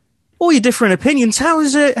all your different opinions. How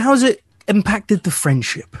has it impacted the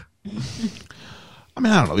friendship? I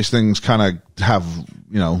mean, I don't know. These things kind of have,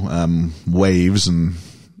 waves and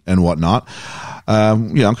whatnot.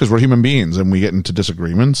 Because we're human beings and we get into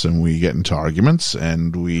disagreements and we get into arguments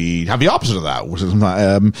and we have the opposite of that, which is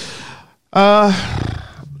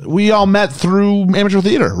we all met through amateur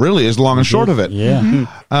theater, really, is the long and short of it. Yeah.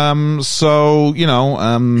 Mm-hmm.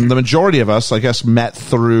 The majority of us, I guess, met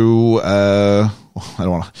through through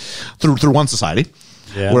One Society,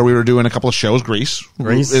 where we were doing a couple of shows. Grease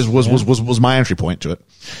was my entry point to it.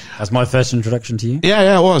 That's my first introduction to you.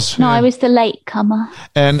 Yeah, it was. No, I was the latecomer.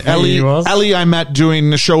 And Ellie, I met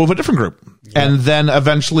doing a show of a different group. Yeah. And then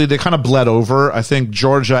eventually they kind of bled over. I think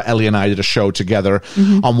Georgia, Ellie, and I did a show together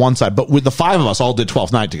on one side. But with the five of us all did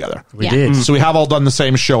 12th Night together. We did. So we have all done the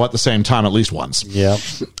same show at the same time at least once. Yeah.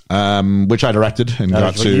 Which I directed and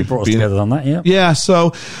got to. You brought us together on that, yeah. Yeah,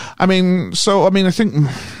 so I think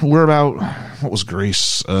we're about, what was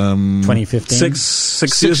Grease? 2015?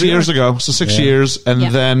 Six years ago. So 6 years. And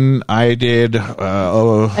then I did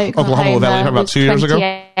Oklahoma with Ellie about 2 years ago.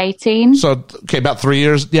 2018. So, okay, about 3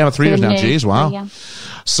 years. Yeah, about 3 years now. Jeez, wow. Yeah.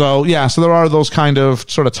 So there are those kind of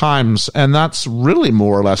sort of times, and that's really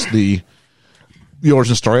more or less the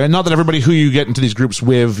origin story. And not that everybody who you get into these groups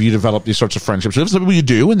with, you develop these sorts of friendships with. Some people you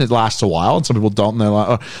do, and it lasts a while, and some people don't.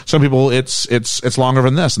 And some people, it's longer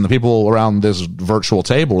than this. And the people around this virtual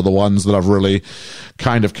table are the ones that I've really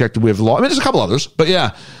kind of kicked with. I mean, there's a couple others, but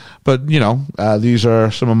yeah. But, these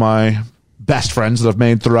are some of my best friends that I've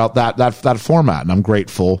made throughout that format, and I'm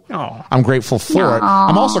grateful. Aww. I'm grateful for it.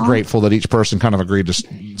 I'm also grateful that each person kind of agreed to,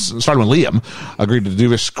 starting with Liam, agreed to do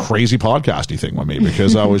this crazy podcasty thing with me,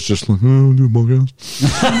 because I was just like, I'll do a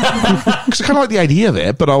podcast. Because I kind of like the idea of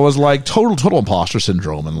it, but I was like total imposter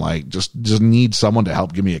syndrome, and like just need someone to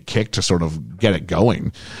help give me a kick to sort of get it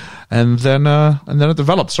going. And then it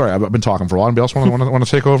developed. Sorry, I've been talking for a while. Anybody else want to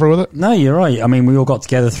take over with it? No, you're right. I mean, we all got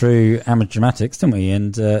together through Amateur Dramatics, didn't we?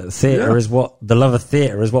 And theatre is the love of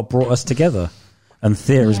theatre is what brought us together. And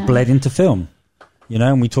theatre has bled into film.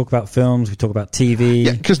 and we talk about films, we talk about TV.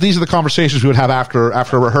 Yeah, because these are the conversations we would have after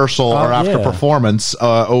rehearsal or after performance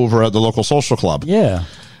over at the local social club. Yeah.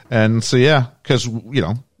 And so, because,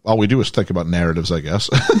 all we do is think about narratives, I guess.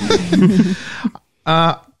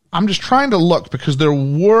 I'm just trying to look because there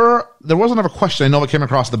was another question I know that came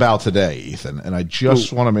across the bow today, Ethan, and I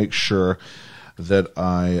just want to make sure that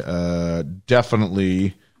I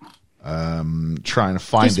definitely trying to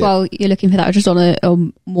find just it. While you're looking for that, just on a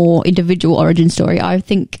more individual origin story, I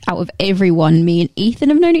think out of everyone, me and Ethan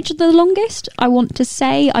have known each other the longest. I want to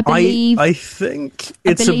say, I believe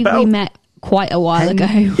about we met quite a while ago.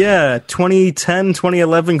 Yeah, 2010,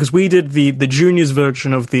 2011, because we did the juniors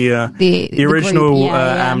version of the original group.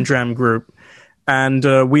 Amdram group, and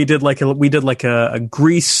we did like a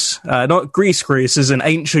Greece, not Greece is in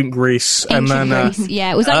ancient Greece, Ancient and then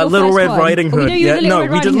Greece. Was that your Little first Red one? Riding Hood. We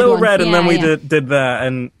did Little Red, and then we did. did that,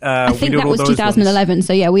 and I think we did that all was those 2011. ones.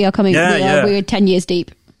 So we are coming. We're 10 years deep.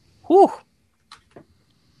 Whew.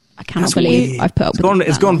 I cannot believe I've put up with it.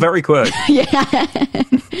 It's gone very quick.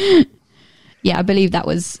 Yeah, I believe that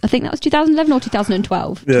was 2011 or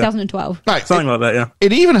 2012. Yeah. 2012. Right, Something like that, yeah.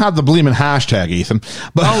 It even had the bleeming hashtag, Ethan.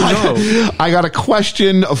 But I got a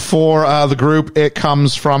question for the group. It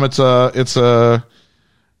comes from it's a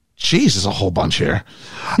Jeez, there's a whole bunch here.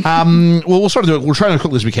 Well, we'll sort of do it. We're trying to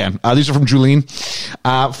quickly as we can. These are from Julene.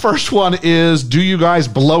 First one is, do you guys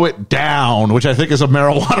blow it down? Which I think is a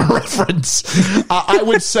marijuana reference. I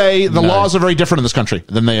would say the laws are very different in this country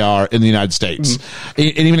than they are in the United States. And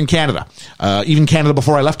even in Canada. Even Canada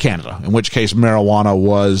before I left Canada, in which case marijuana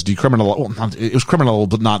was decriminal. Well, it was criminal,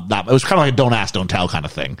 but not that. It was kind of like a don't ask, don't tell kind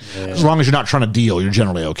of thing. Yeah. As long as you're not trying to deal, you're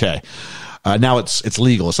generally okay. Now it's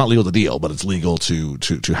legal. It's not legal to deal, but it's legal to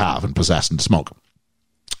have and possess and to smoke.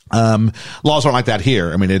 Laws aren't like that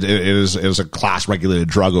here. I mean, it is a class regulated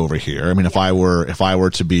drug over here. I mean, if I were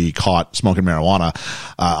to be caught smoking marijuana,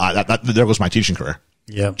 there goes my teaching career.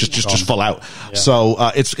 Yeah, just full out. Yeah. So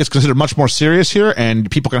it's considered much more serious here,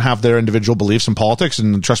 and people can have their individual beliefs in politics.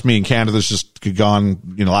 And trust me, in Canada, there's just gone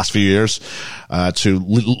last few years to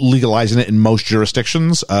legalizing it in most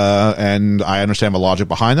jurisdictions. And I understand the logic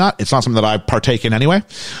behind that. It's not something that I partake in anyway,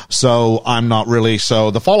 so I'm not really.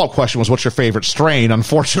 So the follow up question was, what's your favorite strain?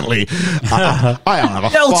 Unfortunately, I don't have a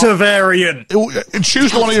Delta variant.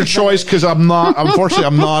 Choose one of your choice, because I'm not. Unfortunately,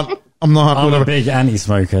 I'm not. I'm a big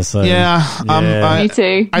anti-smoker, so me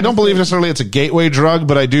too. I don't believe necessarily it's a gateway drug,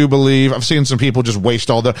 but I do believe I've seen some people just waste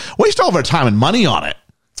all their time and money on it.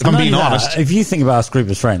 If I'm being honest, if you think about us group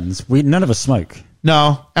of friends, none of us smoke.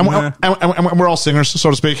 No, and we're all singers, so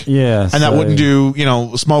to speak. Yeah, and that wouldn't do.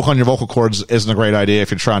 Smoke on your vocal cords isn't a great idea if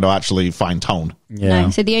you're trying to actually find tone. Yeah. No,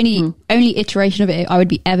 so the only iteration of it I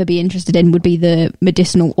would ever be interested in would be the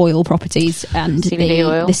medicinal oil properties and CBD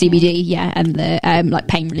oil. The CBD, and the like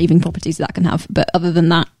pain relieving properties that can have. But other than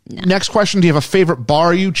that, no. Next question: do you have a favorite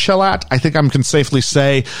bar you chill at? I think I can safely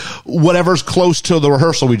say whatever's close to the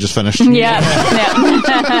rehearsal we just finished. Yeah.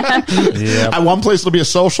 At one place it'll be a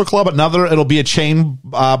social club, at another it'll be a chain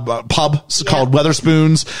pub called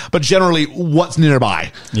Weatherspoons, but generally what's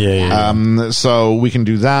nearby. So we can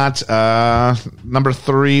do that. Number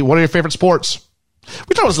 3, what are your favorite sports?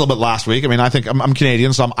 We talked about this a little bit last week. I mean, I think I'm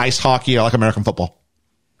Canadian, so I'm ice hockey. I like American football.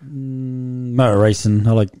 Motor racing.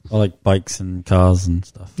 I like bikes and cars and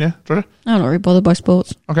stuff. Yeah, Georgia? I'm not really bothered by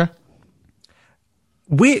sports. Okay.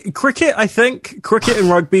 Cricket, I think. Cricket and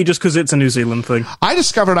rugby, just because it's a New Zealand thing. I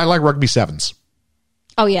discovered I like rugby sevens.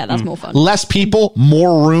 Oh, yeah, that's more fun. Less people,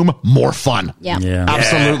 more room, more fun. Yeah.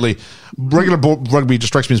 Absolutely. Regular rugby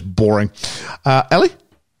just strikes me as boring. Ellie?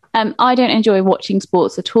 I don't enjoy watching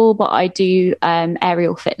sports at all, but I do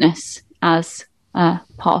aerial fitness as part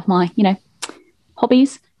of my,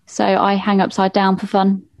 hobbies. So I hang upside down for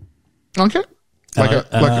fun. Okay. Like a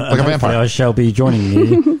vampire. I shall be joining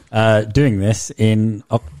you doing this in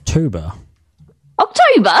October.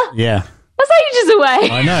 October? Yeah. That's ages away.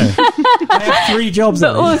 I know. I have 3 jobs.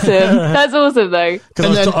 That's awesome. That's awesome, though.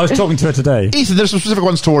 Because I was talking to her today. Ethan, there's some specific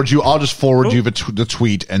ones towards you. I'll just forward you the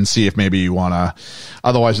tweet and see if maybe you want to.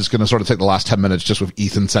 Otherwise, it's going to sort of take the last 10 minutes just with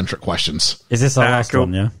Ethan-centric questions. Is this our last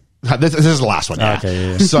one, yeah? This is the last one, yeah.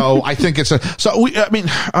 Okay, yeah. So I think it's at the end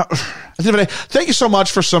of the day, thank you so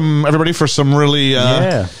much for some really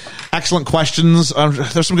excellent questions.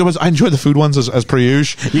 There's some good ones. I enjoyed the food ones as per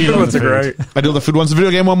usual. Food ones are great. I do the food ones. The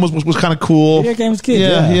video game one was kind of cool. Video game's good.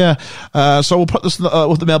 Yeah. So we'll put this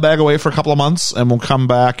with the mailbag away for a couple of months, and we'll come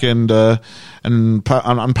back and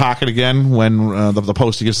unpack it again when the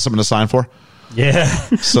postie gives us something to sign for. Yeah.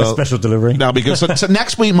 So A special delivery. That'll be good. So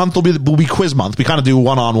next month will be quiz month. We kind of do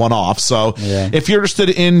one on, one off. So if you're interested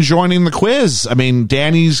in joining the quiz, I mean,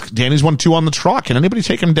 Danny's won 2 on the trot. Can anybody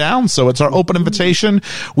take him down? So it's our open invitation.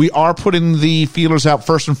 We are putting the feelers out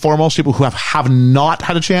first and foremost, people who have not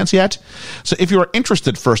had a chance yet. So if you are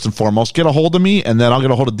interested, first and foremost, get a hold of me, and then I'll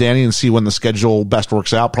get a hold of Danny and see when the schedule best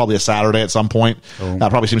works out. Probably a Saturday at some point.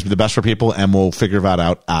 That probably seems to be the best for people, and we'll figure that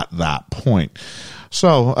out at that point.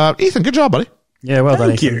 So, Ethan, good job, buddy. Yeah, well done.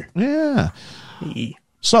 Thank you. Yeah.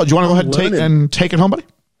 So, do you want to go ahead and take it home, buddy?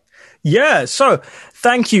 Yeah, so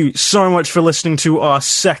thank you so much for listening to our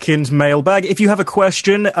second mailbag. If you have a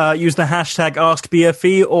question, use the hashtag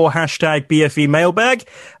AskBFE or hashtag BFE mailbag,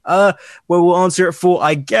 where we'll answer it for,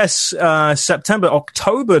 I guess, September,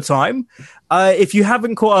 October time. If you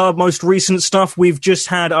haven't caught our most recent stuff, we've just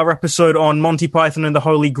had our episode on Monty Python and the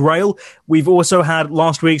Holy Grail. We've also had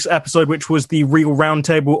last week's episode, which was the Real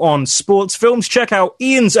Roundtable on sports films. Check out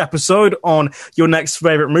Ian's episode on Your Next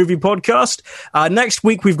Favorite Movie podcast. Next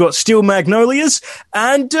week, we've got Steel Magnolias,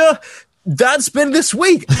 and that's been this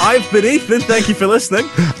week. I've been Ethan. Thank you for listening.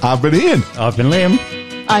 I've been Ian. I've been Liam.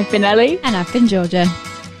 I've been Ellie. And I've been Georgia.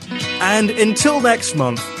 And until next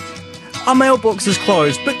month, our mailbox is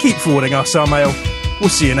closed, but keep forwarding us our mail. We'll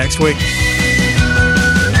see you next week.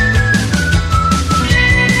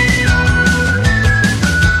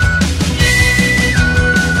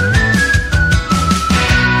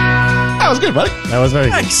 That was good, buddy. That was very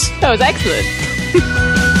good. Thanks. That was excellent.